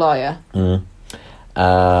narcissistic liar.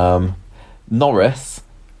 Norris,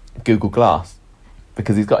 Google Glass,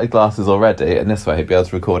 because he's got his glasses already, and this way he'd be able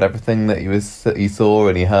to record everything that he saw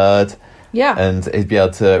and he heard. Yeah. And he'd be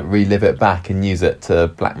able to relive it back and use it to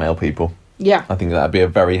blackmail people. Yeah. I think that'd be a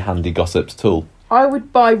very handy gossips tool. I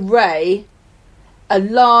would buy Ray a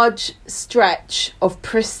large stretch of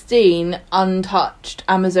pristine, untouched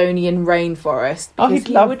Amazonian rainforest. Because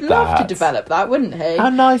he would love to develop that, wouldn't he? How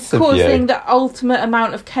nice of you. Causing the ultimate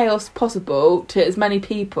amount of chaos possible to as many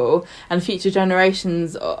people and future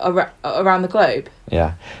generations around the globe.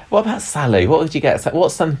 Yeah. What about Sally? What would you get?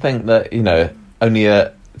 What's something that, only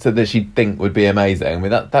so that she'd think would be amazing? I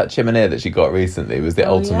mean, that chimney that she got recently was the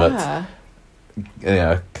ultimate,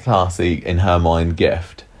 classy, in her mind,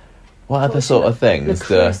 gift. What other sort of things?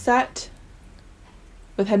 The set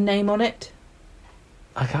with her name on it.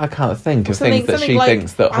 I can't think of things that she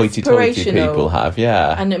thinks that hoity-toity people have.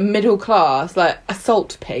 Yeah, and middle class, like a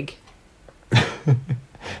salt pig.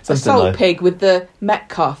 A salt like... pig with the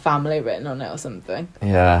Metcalfe family written on it or something.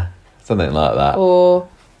 Yeah, something like that. Or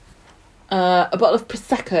a bottle of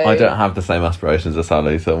Prosecco. I don't have the same aspirations as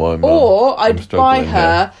Sally, so I'd buy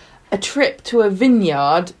her a trip to a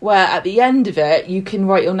vineyard where at the end of it you can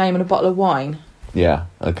write your name on a bottle of wine. Yeah,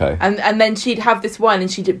 okay. And then she'd have this wine and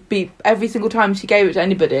she'd be, every single time she gave it to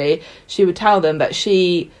anybody, she would tell them that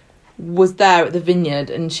she was there at the vineyard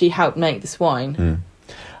and she helped make this wine.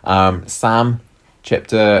 Sam trip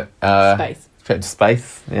to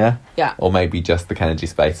space, yeah, or maybe just the Kennedy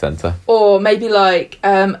Space Centre, or maybe like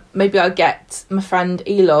maybe I'll get my friend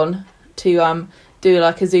Elon to do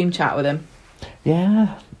like a Zoom chat with him.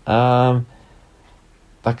 Yeah.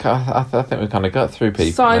 Like I think we kind of got through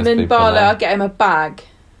people. Simon Barlow, I'll get him a bag.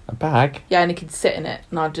 A bag? Yeah, and he could sit in it,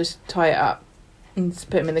 and I'll just tie it up and just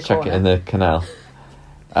put him in the corner. Chuck it in the canal.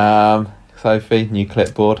 Sophie, new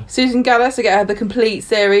clipboard. Susan Gallus, I get her the complete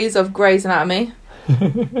series of Grey's Anatomy.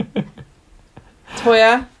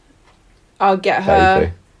 Toya, I'll get her.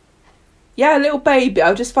 Baby. Yeah, a little baby.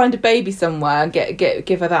 I'll just find a baby somewhere and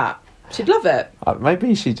give her that. She'd love it.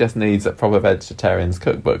 Maybe she just needs a proper vegetarian's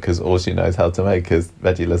cookbook because all she knows how to make is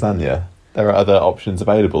veggie lasagna. There are other options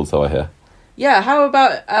available, so I hear. Yeah, how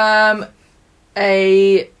about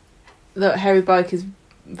Harry Biker's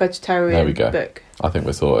vegetarian book? I think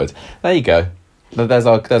we're sorted. There you go. There's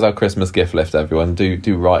our Christmas gift list, everyone.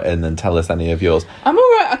 Do write in and tell us any of yours. I'm all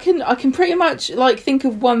right. I can pretty much like think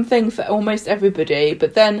of one thing for almost everybody,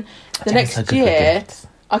 but then the next year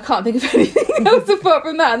I can't think of anything else apart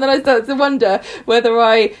from that, and then I start to wonder whether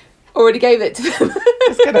I already gave it to them.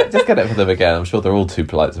 just get it for them again. I'm sure they're all too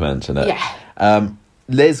polite to mention it. Yeah.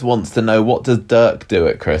 Liz wants to know, what does Dirk do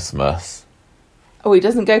at Christmas? Oh, he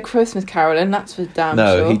doesn't go Christmas caroling, that's for damn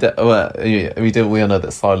sure. No, we all know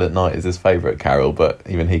that Silent Night is his favourite carol, but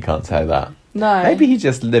even he can't say that. No. Maybe he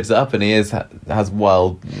just lives up and he has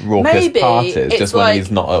wild, raucous parties just when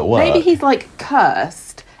he's not at work. Maybe he's like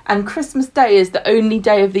cursed, and Christmas Day is the only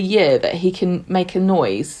day of the year that he can make a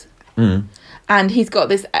noise. And he's got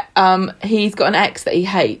this he's got an ex that he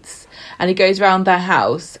hates, and he goes around their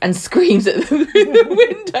house and screams at them through the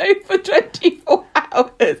window for 24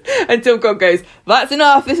 hours until God goes, "That's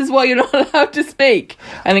enough, this is why you're not allowed to speak,"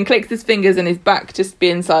 and then clicks his fingers and he's back just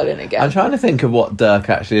being silent again. I'm trying to think of what Dirk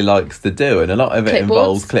actually likes to do, and a lot of it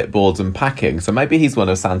involves clipboards and packing, so maybe he's one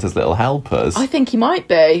of Santa's little helpers. I think he might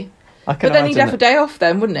be. But then he'd have a day off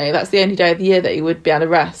then, wouldn't he? That's the only day of the year that he would be able to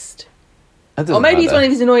rest. Or maybe he's one of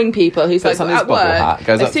these annoying people who's puts like on his at bubble work, hat,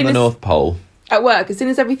 goes up to the North Pole. At work, as soon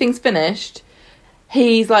as everything's finished,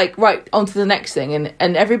 he's like, right, on to the next thing,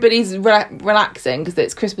 and everybody's relaxing because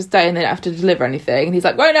it's Christmas Day and they don't have to deliver anything, and he's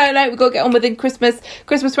like, well, no, we've got to get on with it. Christmas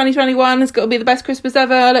 2021, it's got to be the best Christmas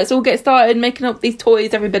ever, let's all get started making up these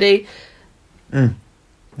toys, everybody. There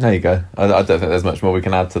you go. I don't think there's much more we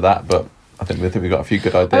can add to that, but I think we've got a few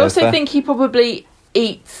good ideas. I also think he probably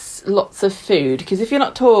eats lots of food, because if you're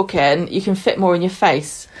not talking, you can fit more in your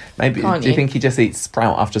face. Maybe. Do you think he just eats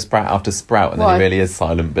sprout after sprout after sprout, and then he really is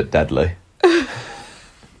silent but deadly?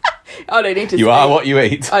 I don't need to. You are what you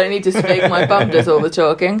eat. I don't need to speak. My bum does all the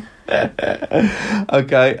talking.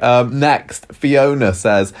 Okay. Next, Fiona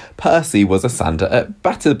says, Percy was a Santa at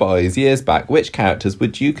Better Boys years back. Which characters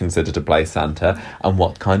would you consider to play Santa, and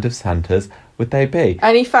what kind of Santas would they be?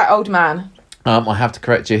 Any fat old man. I have to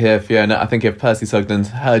correct you here, Fiona. I think if Percy Sugden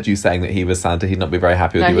heard you saying that he was Santa, he'd not be very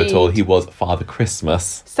happy with you at all. He was Father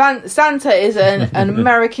Christmas. Santa is an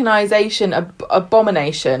Americanization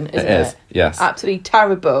abomination, isn't it? It is, yes. Absolutely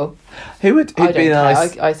terrible. Who'd be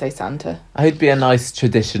nice? I say Santa. Who'd be a nice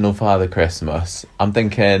traditional Father Christmas? I'm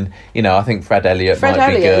thinking, I think Fred Elliott might be good.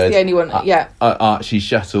 Fred Elliott is the only one, yeah. Archie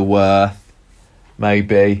Shuttleworth,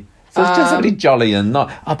 maybe. So it's just somebody jolly and not...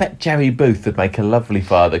 I bet Jerry Booth would make a lovely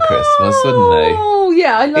Father Christmas, wouldn't he? Oh,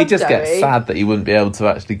 yeah, I love He'd just Jerry. get sad that he wouldn't be able to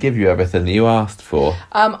actually give you everything that you asked for.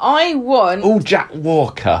 I want... Oh, Jack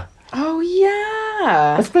Walker. Oh,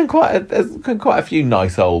 yeah. There's been quite a few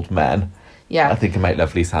nice old men. Yeah. I think can make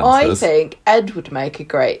lovely Santas. I think Ed would make a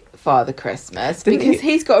great Father Christmas because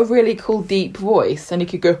he's got a really cool deep voice and he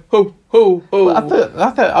could go ho ho ho. Well,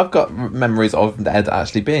 I thought I've got memories of Ed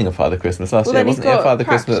actually being a Father Christmas last year. Wasn't he a Father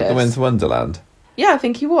Christmas at the Winter Wonderland? Yeah, I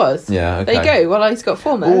think he was. Yeah, okay. There you go. Well, he's got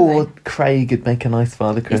former. Oh, Craig would make a nice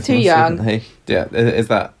Father Christmas. He's too young. He? Yeah, is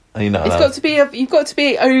that? It's got to be. You've got to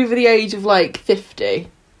be over the age of like 50.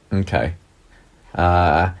 Okay.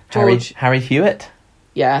 Harry Hewitt.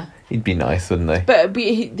 Yeah. He'd be nice, wouldn't he? But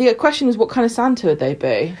the question is, what kind of Santa would they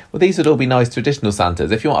be? Well, these would all be nice traditional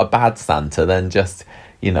Santas. If you want a bad Santa, then just,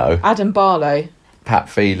 Adam Barlow. Pat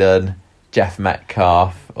Phelan, Jeff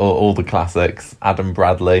Metcalf, all the classics. Alan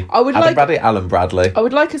Bradley. Alan Bradley. I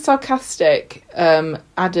would like a sarcastic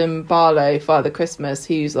Adam Barlow Father Christmas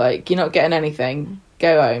who's like, you're not getting anything,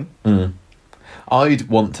 go home. I'd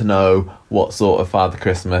want to know what sort of Father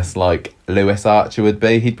Christmas like Lewis Archer would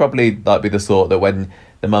be. He'd probably be the sort that when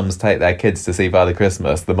the mums take their kids to see Father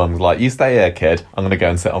Christmas, the mum's like, you stay here, kid. I'm going to go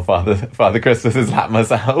and sit on Father Christmas's lap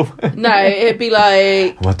myself. No, it'd be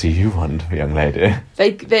like... What do you want, young lady?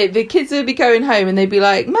 The kids would be going home and they'd be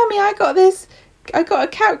like, Mummy, I got a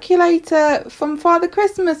calculator from Father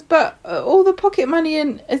Christmas, but all the pocket money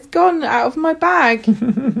is gone out of my bag.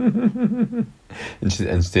 and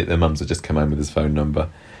the mums would just come home with his phone number.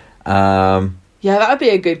 Yeah, that would be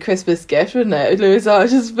a good Christmas gift, wouldn't it? Louis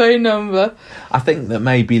Archer's phone number. I think that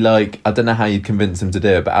maybe, like, I don't know how you'd convince him to do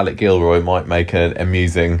it, but Alec Gilroy might make an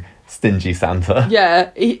amusing, stingy Santa. Yeah,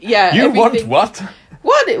 yeah. You want what?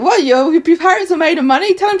 What? Your parents are made of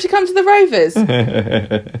money? Tell them to come to the Rovers.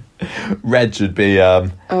 Reg would be,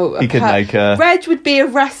 he could make a... Reg would be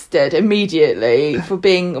arrested immediately for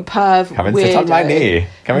being a perv Come and weirdo. sit on my knee.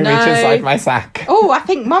 Come and reach inside my sack. Oh, I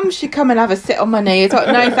think Mum should come and have a sit on my knee. It's like,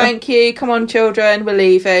 no, thank you. Come on, children. We're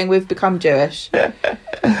leaving. We've become Jewish.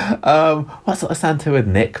 What sort of Santa would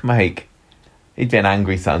Nick make? He'd be an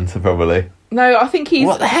angry Santa, probably. No, I think he's...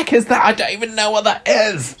 What the heck is that? I don't even know what that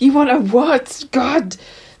is. You want a what? God,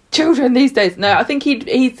 children these days. No, I think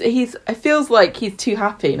he's. It feels like he's too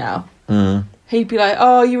happy now. Mm. He'd be like,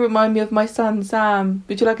 "Oh, you remind me of my son Sam.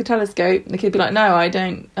 Would you like a telescope?" And the kid'd be like, "No, I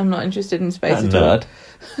don't. I'm not interested in space at all."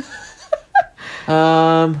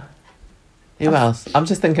 Who else? I'm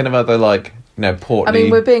just thinking of other, like, portly... I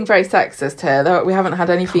mean, we're being very sexist here. We haven't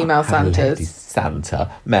had any female Santas. Lady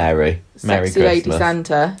Santa. Merry Sexy Christmas. Lady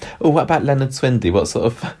Santa. Oh, what about Leonard Swindy? What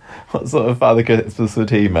sort of Father Christmas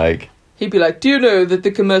would he make? He'd be like, "Do you know that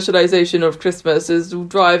the commercialisation of Christmas is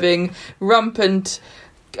driving rampant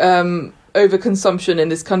overconsumption in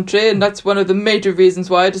this country, and that's one of the major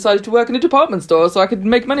reasons why I decided to work in a department store, so I could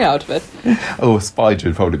make money out of it." Oh, Spider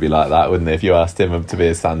would probably be like that, wouldn't he? If you asked him to be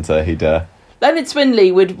a Santa, he'd... Leonard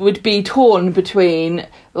Swindley would be torn between,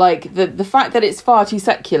 like, the fact that it's far too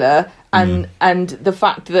secular and the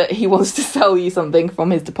fact that he wants to sell you something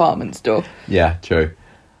from his department store. Yeah, true.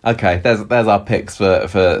 Okay, there's our picks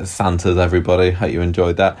for Santas, everybody. Hope you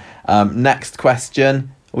enjoyed that. Next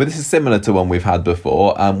question. Well, this is similar to one we've had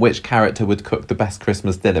before. Which character would cook the best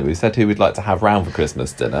Christmas dinner? We said who we'd like to have round for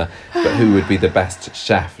Christmas dinner, but who would be the best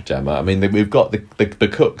chef, Gemma? I mean, we've got the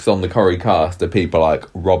cooks on the Corrie cast are people like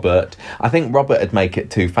Robert. I think Robert would make it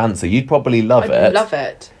too fancy. You'd probably love it. I'd love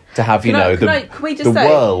it. To have, the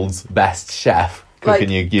world's best chef cooking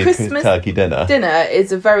your Christmas turkey dinner. Dinner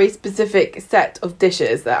is a very specific set of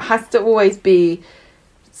dishes that has to always be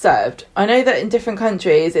served. I know that in different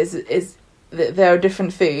countries there are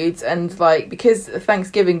different foods, and like, because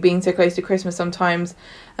Thanksgiving being so close to Christmas, sometimes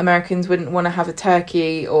Americans wouldn't want to have a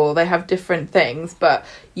turkey, or they have different things, but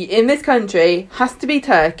in this country has to be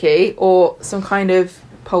turkey or some kind of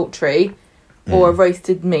poultry or a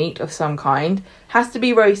roasted meat of some kind, has to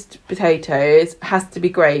be roast potatoes, has to be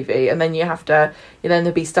gravy, and then then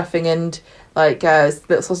there'll be stuffing and like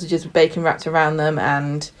little sausages with bacon wrapped around them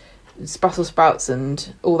and Brussels sprouts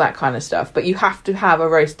and all that kind of stuff, but you have to have a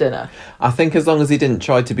roast dinner. I think as long as he didn't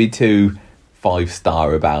try to be too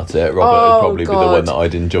 5-star about it, Robert would probably be the one that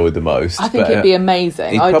I'd enjoy the most. I think it'd be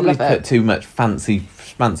amazing. He'd I'd probably love it. put too much fancy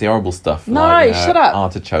horrible stuff. No, like, shut up.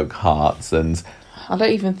 Artichoke hearts and I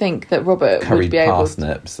don't even think that Robert curried would be able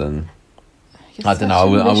parsnips and I don't know. I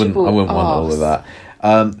wouldn't want all of that.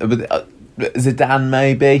 But Zidane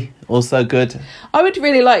maybe also good. I would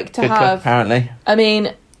really like to good have. Cook, apparently, I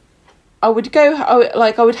mean, I would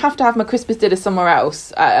have to have my Christmas dinner somewhere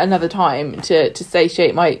else at another time to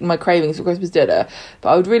satiate my cravings for Christmas dinner. But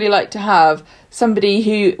I would really like to have somebody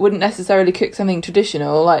who wouldn't necessarily cook something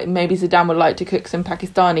traditional. Like maybe Zidane would like to cook some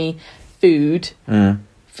Pakistani food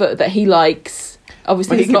that he likes.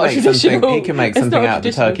 Obviously, it's not traditional. He can make something out of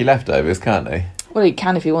the turkey leftovers, can't he? Well, he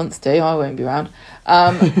can if he wants to. I won't be around.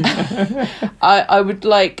 I would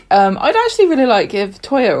like... I'd actually really like if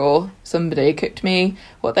Toya or somebody cooked me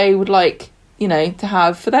what they would like, to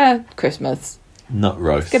have for their Christmas. Nut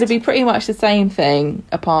roast. It's going to be pretty much the same thing,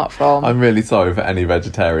 apart from... I'm really sorry for any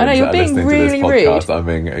vegetarians that are listening really to this podcast. Rude. I'm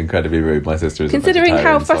being incredibly rude. My sister is Considering a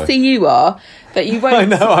vegetarian. how fussy you are, that you won't I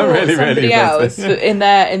know, support I'm really, somebody really else in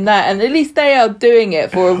there, and at least they are doing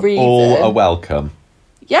it for a reason. All are welcome.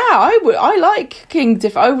 Yeah, I like cooking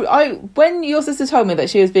different. When your sister told me that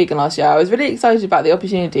she was vegan last year, I was really excited about the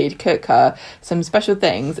opportunity to cook her some special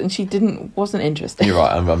things, and she wasn't interested. You're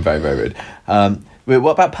right. I'm very, very rude.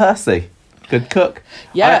 What about Percy? Good cook.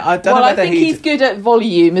 Yeah. I don't know whether I think he's good at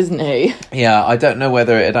volume, isn't he? Yeah, I don't know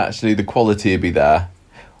whether the quality would be there.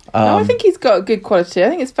 No, I think he's got good quality. I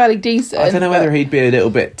think it's fairly decent. I don't know but- whether he'd be a little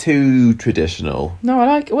bit too traditional. No, I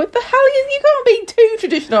like it. What the hell? You can't be too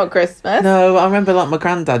traditional at Christmas. No, I remember like my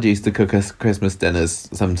granddad used to cook us Christmas dinners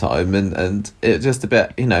sometime, and it's just a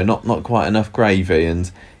bit, not quite enough gravy,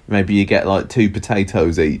 and maybe you get like 2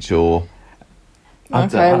 potatoes each, or.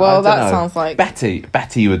 Okay, well, that sounds like...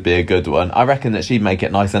 Betty would be a good one. I reckon that she'd make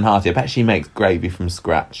it nice and hearty. I bet she makes gravy from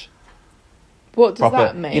scratch. What does Proper,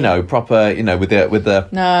 that mean? proper, with the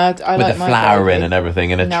No, I with like the my flour gravy. in and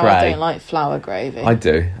everything in a No, tray. I don't like flour gravy. I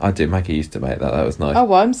do. Maggie used to make that. That was nice. Oh,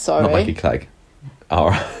 well, I'm sorry. Not Maggie Clegg.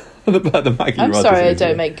 Oh, the Maggie I'm Rogers sorry I is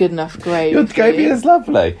don't good. make good enough gravy. Your for gravy you. is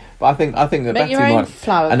lovely, but I think that Make Betty your own might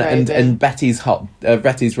flour and gravy.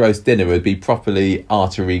 Betty's roast dinner would be properly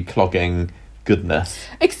artery clogging goodness.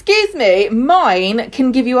 Excuse me, mine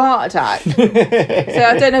can give you a heart attack. So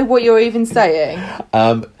I don't know what you're even saying.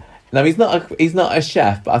 No, he's not a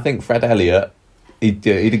chef, but I think Fred Elliott, he'd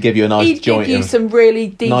give you a nice He'd joint give you of some really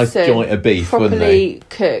decent, nice joint of beef, wouldn't properly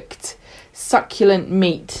cooked, succulent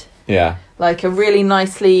meat. yeah, Like a really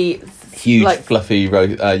nicely... huge like, fluffy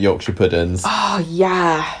Yorkshire puddings, oh,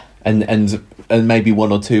 yeah. and maybe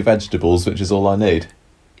 1 or 2 vegetables, which is all I need.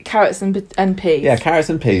 Carrots and peas. Yeah, carrots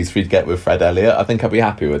and peas we'd get with Fred Elliott. I think I'd be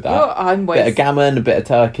happy with that. Oh, I'm Bit of waiting. gammon, a bit of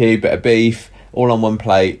turkey, bit of beef, all on one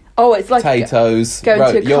plate. Oh, it's like... Potatoes, going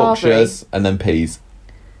to a Yorkshires, and then peas.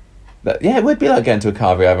 But, yeah, it would be like going to a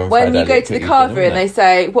carvery having When Fred you go Elliott to the cook you dinner, carvery and they wouldn't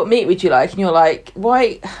say, what meat would you like? And you're like,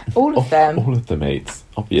 why? All of it? them. All of the meats,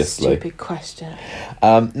 obviously. Stupid question.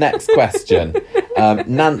 Next question.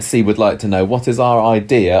 Nancy would like to know, what is our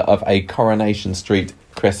idea of a Coronation Street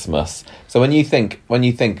Christmas? So when you think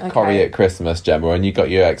Corrie at Christmas, Gemma, and you got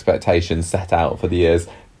your expectations set out for the year's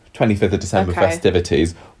 25th of December Okay.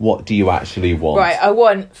 festivities, what do you actually want? Right, I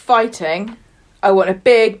want fighting. I want a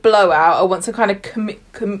big blowout. I want some kind of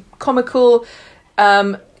comical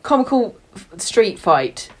street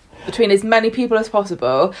fight between as many people as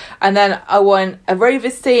possible, and then I want a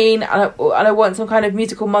rover scene, and I want some kind of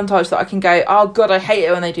musical montage that I can go, oh god, I hate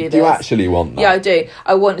it when they do this. Do you actually want that? Yeah, I do.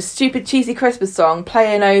 I want a stupid cheesy Christmas song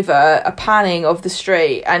playing over a panning of the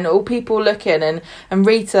street and all people looking, and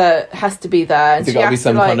Rita has to be there. And Has it she got to be has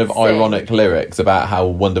some like, kind of sing. ironic lyrics about how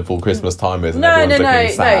wonderful Christmas time is and No, everyone's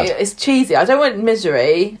looking sad? it's cheesy. I don't want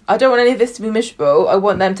misery. I don't want any of this to be miserable. I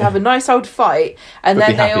want them to have a nice old fight, and But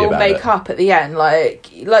be then they happy all about make it. up at the end,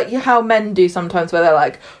 like how men do sometimes, where they're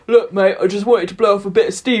like, "Look, mate, I just wanted to blow off a bit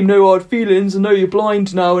of steam. No hard feelings. I know you're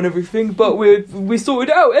blind now and everything, but we sorted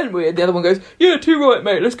it out, ain't we?" And the other one goes, "Yeah, too right,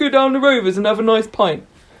 mate. Let's go down the Rovers and have a nice pint."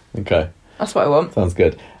 Okay, That's what I want. sounds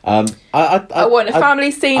good. I want a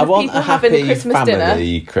family scene I of want people a having a happy Christmas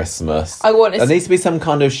family dinner. Christmas. I want There needs to be some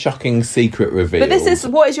kind of shocking secret reveal. But this is,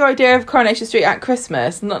 what is your idea of Coronation Street at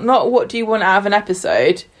Christmas? Not what do you want out of an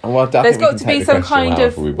episode. Well, I There's think we got can to take be the some question kind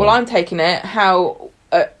of. however we Well, want. I'm taking it how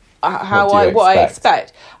What do you I expect?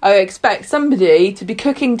 expect. I expect somebody to be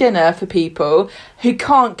cooking dinner for people who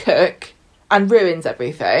can't cook and ruins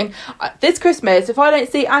everything. This Christmas, if I don't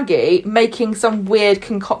see Aggie making some weird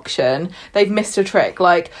concoction, they've missed a trick.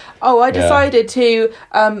 Like, oh, I decided to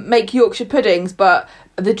make Yorkshire puddings, but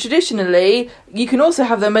traditionally you can also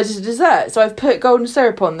have them as a dessert. So I've put golden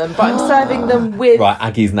syrup on them, but I'm serving them with. Right,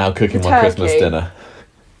 Aggie's now cooking the my Christmas turkey. dinner.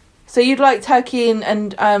 So you'd like turkey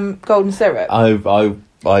and golden syrup.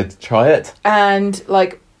 I'd try it. And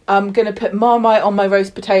like I'm gonna put Marmite on my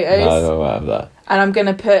roast potatoes, No, I won't have that. and I'm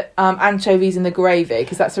gonna put anchovies in the gravy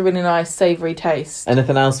because that's a really nice savoury taste.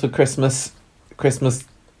 Anything else for Christmas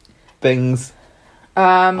things?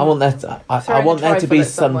 I I want there to, I throwing want a there to be trifle at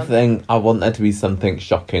someone. something. I want there to be something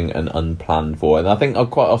shocking and unplanned for. And I think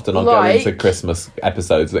quite often I'll go into Like- Christmas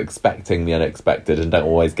episodes expecting the unexpected and don't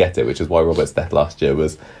always get it, which is why Robert's death last year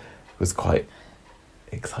was quite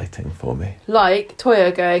exciting for me. like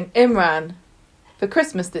Toya going, Imran, for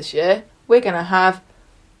Christmas this year we're gonna have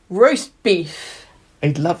roast beef.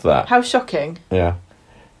 He'd love that. How shocking! Yeah.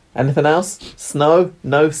 Anything else? Snow?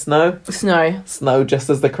 No snow? Snow. Snow just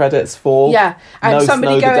as the credits fall? Yeah, and no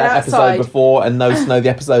somebody snow the going episode outside. before and no snow the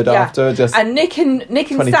episode Yeah. after. Just And Nick and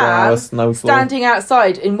 24 Sam hours snowfall. standing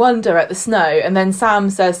outside in wonder at the snow, and then Sam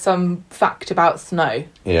says some fact about snow.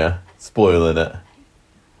 Yeah, spoiling it.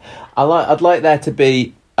 I'd like there to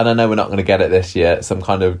be, and I know we're not going to get it this year, some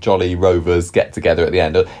kind of jolly Rovers get together at the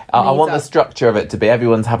end. I want the Neither. structure of it to be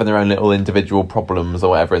everyone's having their own little individual problems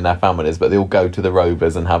or whatever in their families, but they all go to the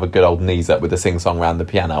Rovers and have a good old knees up with a sing song round the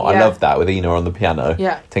piano. I Yeah. love that with Ina on the piano,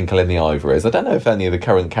 Yeah. tinkling the ivories. I don't know if any of the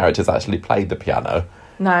current characters actually played the piano,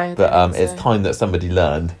 No, I but don't think it's so. time that somebody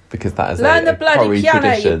learned, because that is Learn a the bloody Corrie piano, you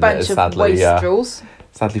tradition that bunch is of sadly wastrels.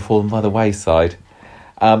 sadly fallen by the wayside.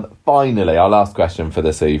 Finally, our last question for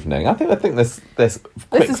this evening. I think this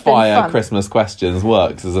quick has been fire fun. Christmas questions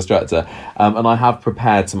works as a structure. And I have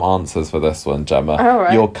prepared some answers for this one, Gemma. All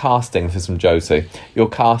right. You're casting, this is from Josie, you're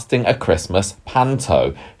casting a Christmas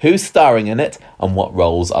panto. Who's starring in it and what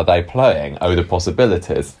roles are they playing? Oh, the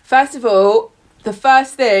possibilities. First of all, the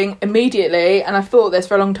first thing immediately, and I've thought this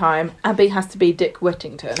for a long time, Abby has to be Dick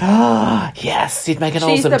Whittington. Ah, yes, you'd make an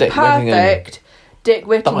She's awesome the Dick Whittington. perfect Dick Thigh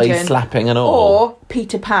Whittington. slapping and all. Or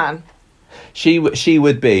Peter Pan. She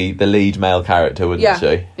would be the lead male character, wouldn't Yeah,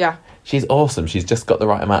 she? yeah. She's awesome. She's just got the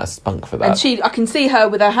right amount of spunk for that. And I can see her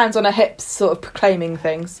with her hands on her hips, sort of proclaiming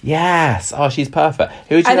things. Yes. Oh, she's perfect.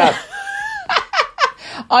 Who would you And- have?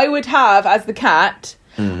 I would have, as the cat,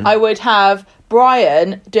 I would have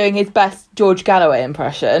Brian doing his best George Galloway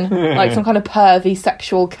impression, like some kind of pervy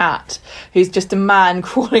sexual cat who's just a man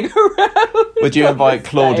crawling around. Would you on invite the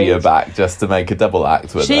Claudia stage. back just to make a double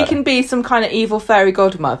act with She her? can be some kind of evil fairy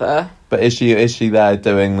godmother, But is she there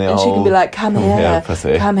doing the and old? she can be like, "Come here,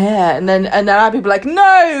 pussy. come here," and then Abby would be like,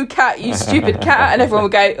 "No, cat, you stupid cat," and everyone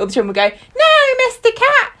would go, all the children would go, "No, Mr.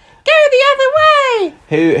 Cat, go the other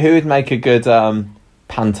way." Who would make a good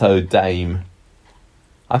panto dame?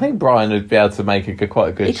 I think Brian would be able to make quite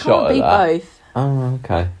a good He shot can't be at that. both. Oh,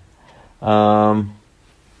 okay.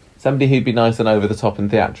 Somebody who'd be nice and over the top and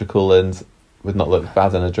theatrical and would not look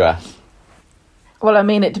bad in a dress. Well, I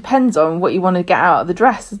mean, it depends on what you want to get out of the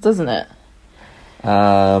dress, doesn't it?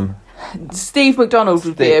 Steve McDonald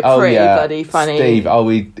would be a pretty bloody funny Steve,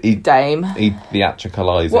 he'd dame.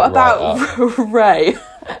 theatricalise it. What right up. about Ray?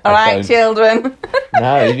 All right, don't- children.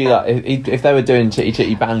 No, he'd be like if they were doing Chitty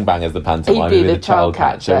Chitty Bang Bang as the pantomime, He'd be the child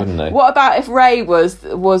catcher, wouldn't he? What about if Ray was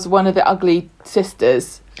one of the ugly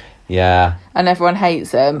sisters Yeah, and everyone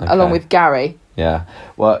hates him, Okay. along with Gary? yeah.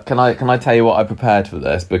 Well, can I tell you what I prepared for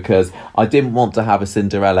this, because I didn't want to have a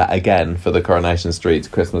Cinderella again for the Coronation Street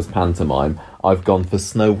Christmas pantomime. I've gone for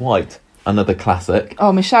Snow White, another classic.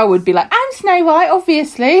 Oh, Michelle would be like, "I'm Snow White,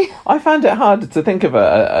 obviously." I found it hard to think of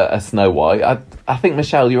a Snow White. I think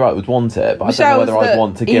Michelle, you're right, would want it, but I don't know Michelle's whether I'd the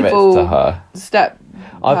want to give it evil to her. Step.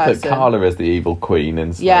 I put person. Carla as the evil queen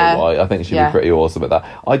in Snow Yeah. White. I think she'd Yeah. be pretty awesome at that.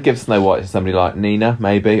 I'd give Snow White to somebody like Nina,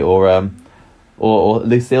 maybe, or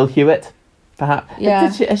Lucille Hewitt, perhaps.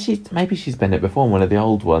 Yeah. Maybe she's been it before in one of the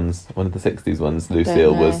old ones, one of the 60s ones.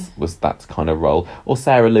 Lucille know. was that kind of role. Or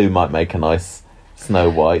Sarah Lou might make a nice Snow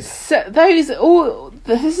White. So this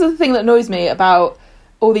is the thing that annoys me about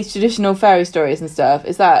all these traditional fairy stories and stuff,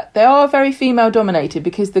 is that they are very female dominated,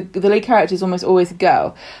 because the lead character is almost always a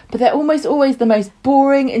girl, but they're almost always the most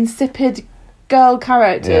boring, insipid girl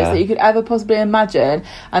characters Yeah. that you could ever possibly imagine,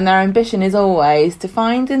 and their ambition is always to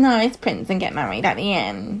find a nice prince and get married at the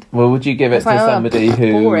end. Well, would you give it It's to like, oh, somebody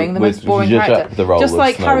who boring, the would most boring zhuzh character, up the role just of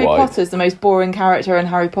like Snow Harry White? Potter's the most boring character in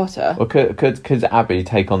Harry Potter. Or could Abby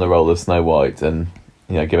take on the role of Snow White and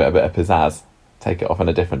give it a bit of pizzazz, take it off in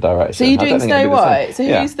a different direction? So you're I doing don't think it'd Snow be the same. White. So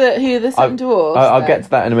Yeah. who are the seven dwarfs? I'll then? get to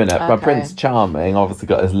that in a minute. But Okay. Prince Charming obviously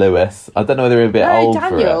got his Lewis. I don't know whether he'll be a bit No, old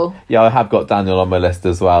Daniel. for it. Yeah, I have got Daniel on my list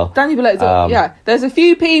as well. Daniel Below, yeah. There's a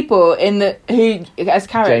few people who as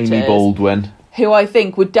characters Jamie Baldwin. who I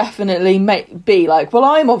think would definitely be like, well,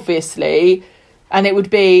 I'm obviously, and it would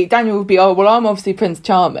be Daniel would be, oh, well, I'm obviously Prince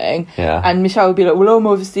Charming, Yeah. and Michelle would be like, well, I'm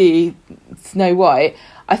obviously Snow White.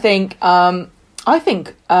 I think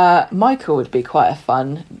Michael would be quite a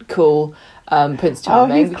fun, cool Prince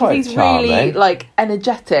Charming, he's because quite he's charming. really like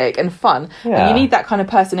energetic and fun, Yeah. and you need that kind of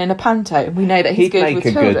person in a panto. And we know that he's He'd good make with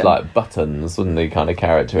a children. good like Buttons, wouldn't he? Kind of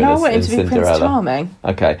character no, I in, want in him to be Cinderella. Prince Charming.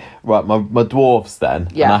 Okay, right. My dwarfs then,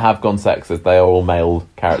 Yeah. and I have gone sexist. They are all male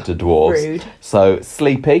character dwarfs. Rude. So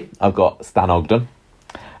Sleepy, I've got Stan Ogden.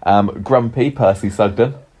 Grumpy, Percy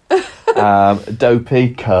Sugden. Dopey,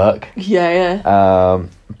 Kirk. Yeah.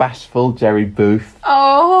 Bashful, Jerry Booth.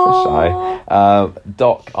 Oh. Shy.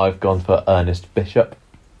 Doc, I've gone for Ernest Bishop.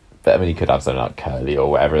 But I mean, you could have something like Curly or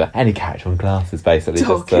whatever. Any character on glasses, basically.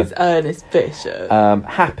 Doc just is Ernest Bishop.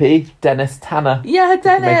 Happy, Dennis Tanner. Yeah,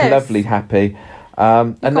 Dennis. Make a lovely Happy. And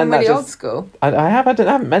You've then gone that really just, old school. I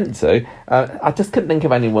haven't meant to. I just couldn't think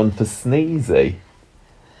of anyone for Sneezy.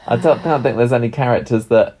 I don't think there's any characters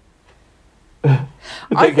that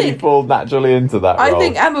particularly fall naturally into that role. I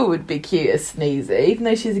think Emma would be cute as Sneezy, even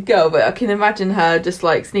though she's a girl, but I can imagine her just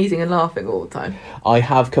like sneezing and laughing all the time. I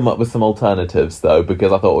have come up with some alternatives though,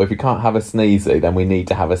 because I thought, well, if we can't have a Sneezy, then we need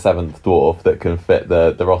to have a seventh dwarf that can fit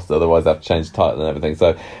the roster. Otherwise, I have to change the title and everything.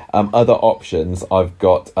 So, other options, I've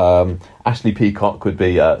got Ashley Peacock would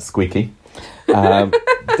be Squeaky.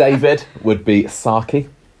 David would be Sarky.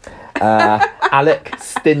 Alec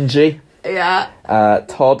Stingy. Yeah.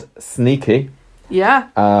 Todd Sneaky. Yeah.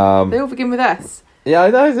 Um, They all begin with S. Yeah, I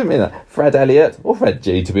know. I didn't mean that. Fred Elliott, or Fred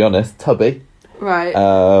G, to be honest. Tubby. Right.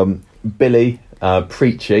 Billy,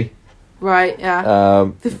 Preachy. Right,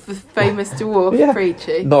 yeah. The famous dwarf, Yeah.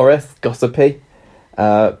 Preachy. Norris, Gossipy.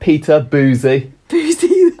 Peter, Boozy.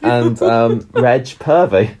 Boozy. And Reg,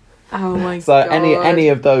 Pervy. Oh my So god. any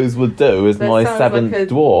of those would do as That my sounds seventh like a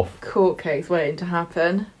dwarf. court case waiting to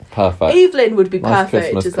happen. Perfect. Evelyn would be Nice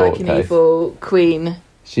perfect Christmas as like court an case. evil queen.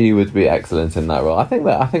 She would be excellent in that role. I think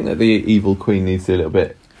that the evil queen needs to be a little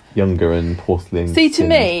bit younger and porcelain. See, to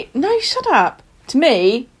me, no, shut up. To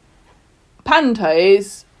me,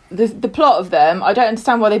 Pantos, the plot of them, I don't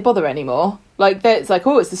understand why they bother anymore. Like, it's like,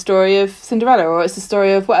 oh, it's the story of Cinderella, or it's the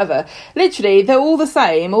story of whatever. Literally, they're all the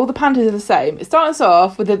same. All the Pantos are the same. It starts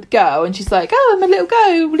off with a girl, and she's like, oh, I'm a little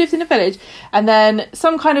girl who lives in a village. And then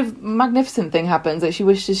some kind of magnificent thing happens that she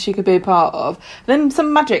wishes she could be a part of. Then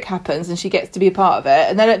some magic happens, and she gets to be a part of it.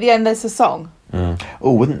 And then at the end, there's a song.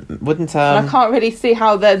 Oh, wouldn't And I can't really see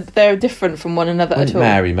how they're different from one another at all.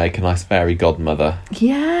 Mary make a nice fairy godmother?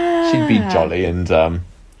 Yeah. She'd be jolly and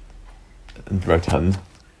rotund.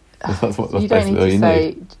 That's You don't need to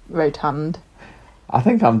say rotund. I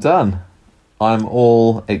think I'm done. I'm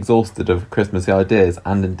all exhausted of Christmassy ideas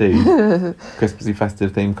and indeed Christmassy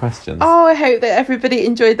festive themed questions. Oh, I hope that everybody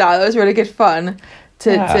enjoyed that. That was really good fun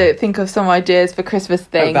to think of some ideas for Christmas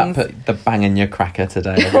things. Hope that put the bang in your cracker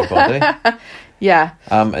today, everybody. Yeah.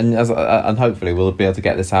 And hopefully we'll be able to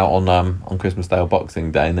get this out on Christmas Day or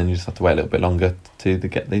Boxing Day, and then you just have to wait a little bit longer to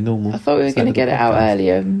get the normal. I thought we were going to get it out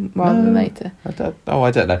earlier rather than later. I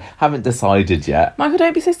don't know. Haven't decided yet. Michael,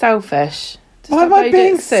 don't be so selfish. Just Why am I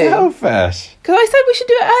being selfish? Because I said we should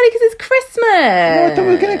do it early because it's Christmas. No, I thought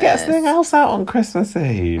we were going to get something else out on Christmas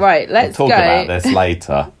Eve. Right, let's we'll go. talk about this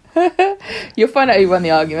later. You'll find out who won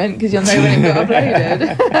the argument because you'll know when it got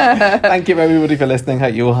uploaded. Thank you everybody for listening.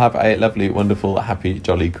 Hope you all have a lovely, wonderful, happy,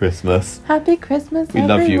 jolly Christmas. Happy Christmas, We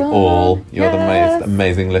love you all. You're the most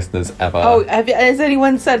amazing listeners ever. Oh, has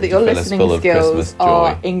anyone said that your Fill us listening full of skills Christmas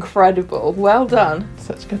are joy. incredible? Well done.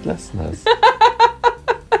 Such good listeners.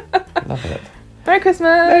 Love it. Merry Christmas.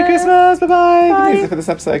 Merry Christmas. Bye-bye. Bye. The music for this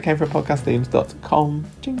episode came from podcastthemes.com.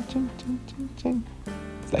 Ching, ching, ching, ching, ching.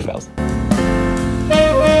 Sleigh bells.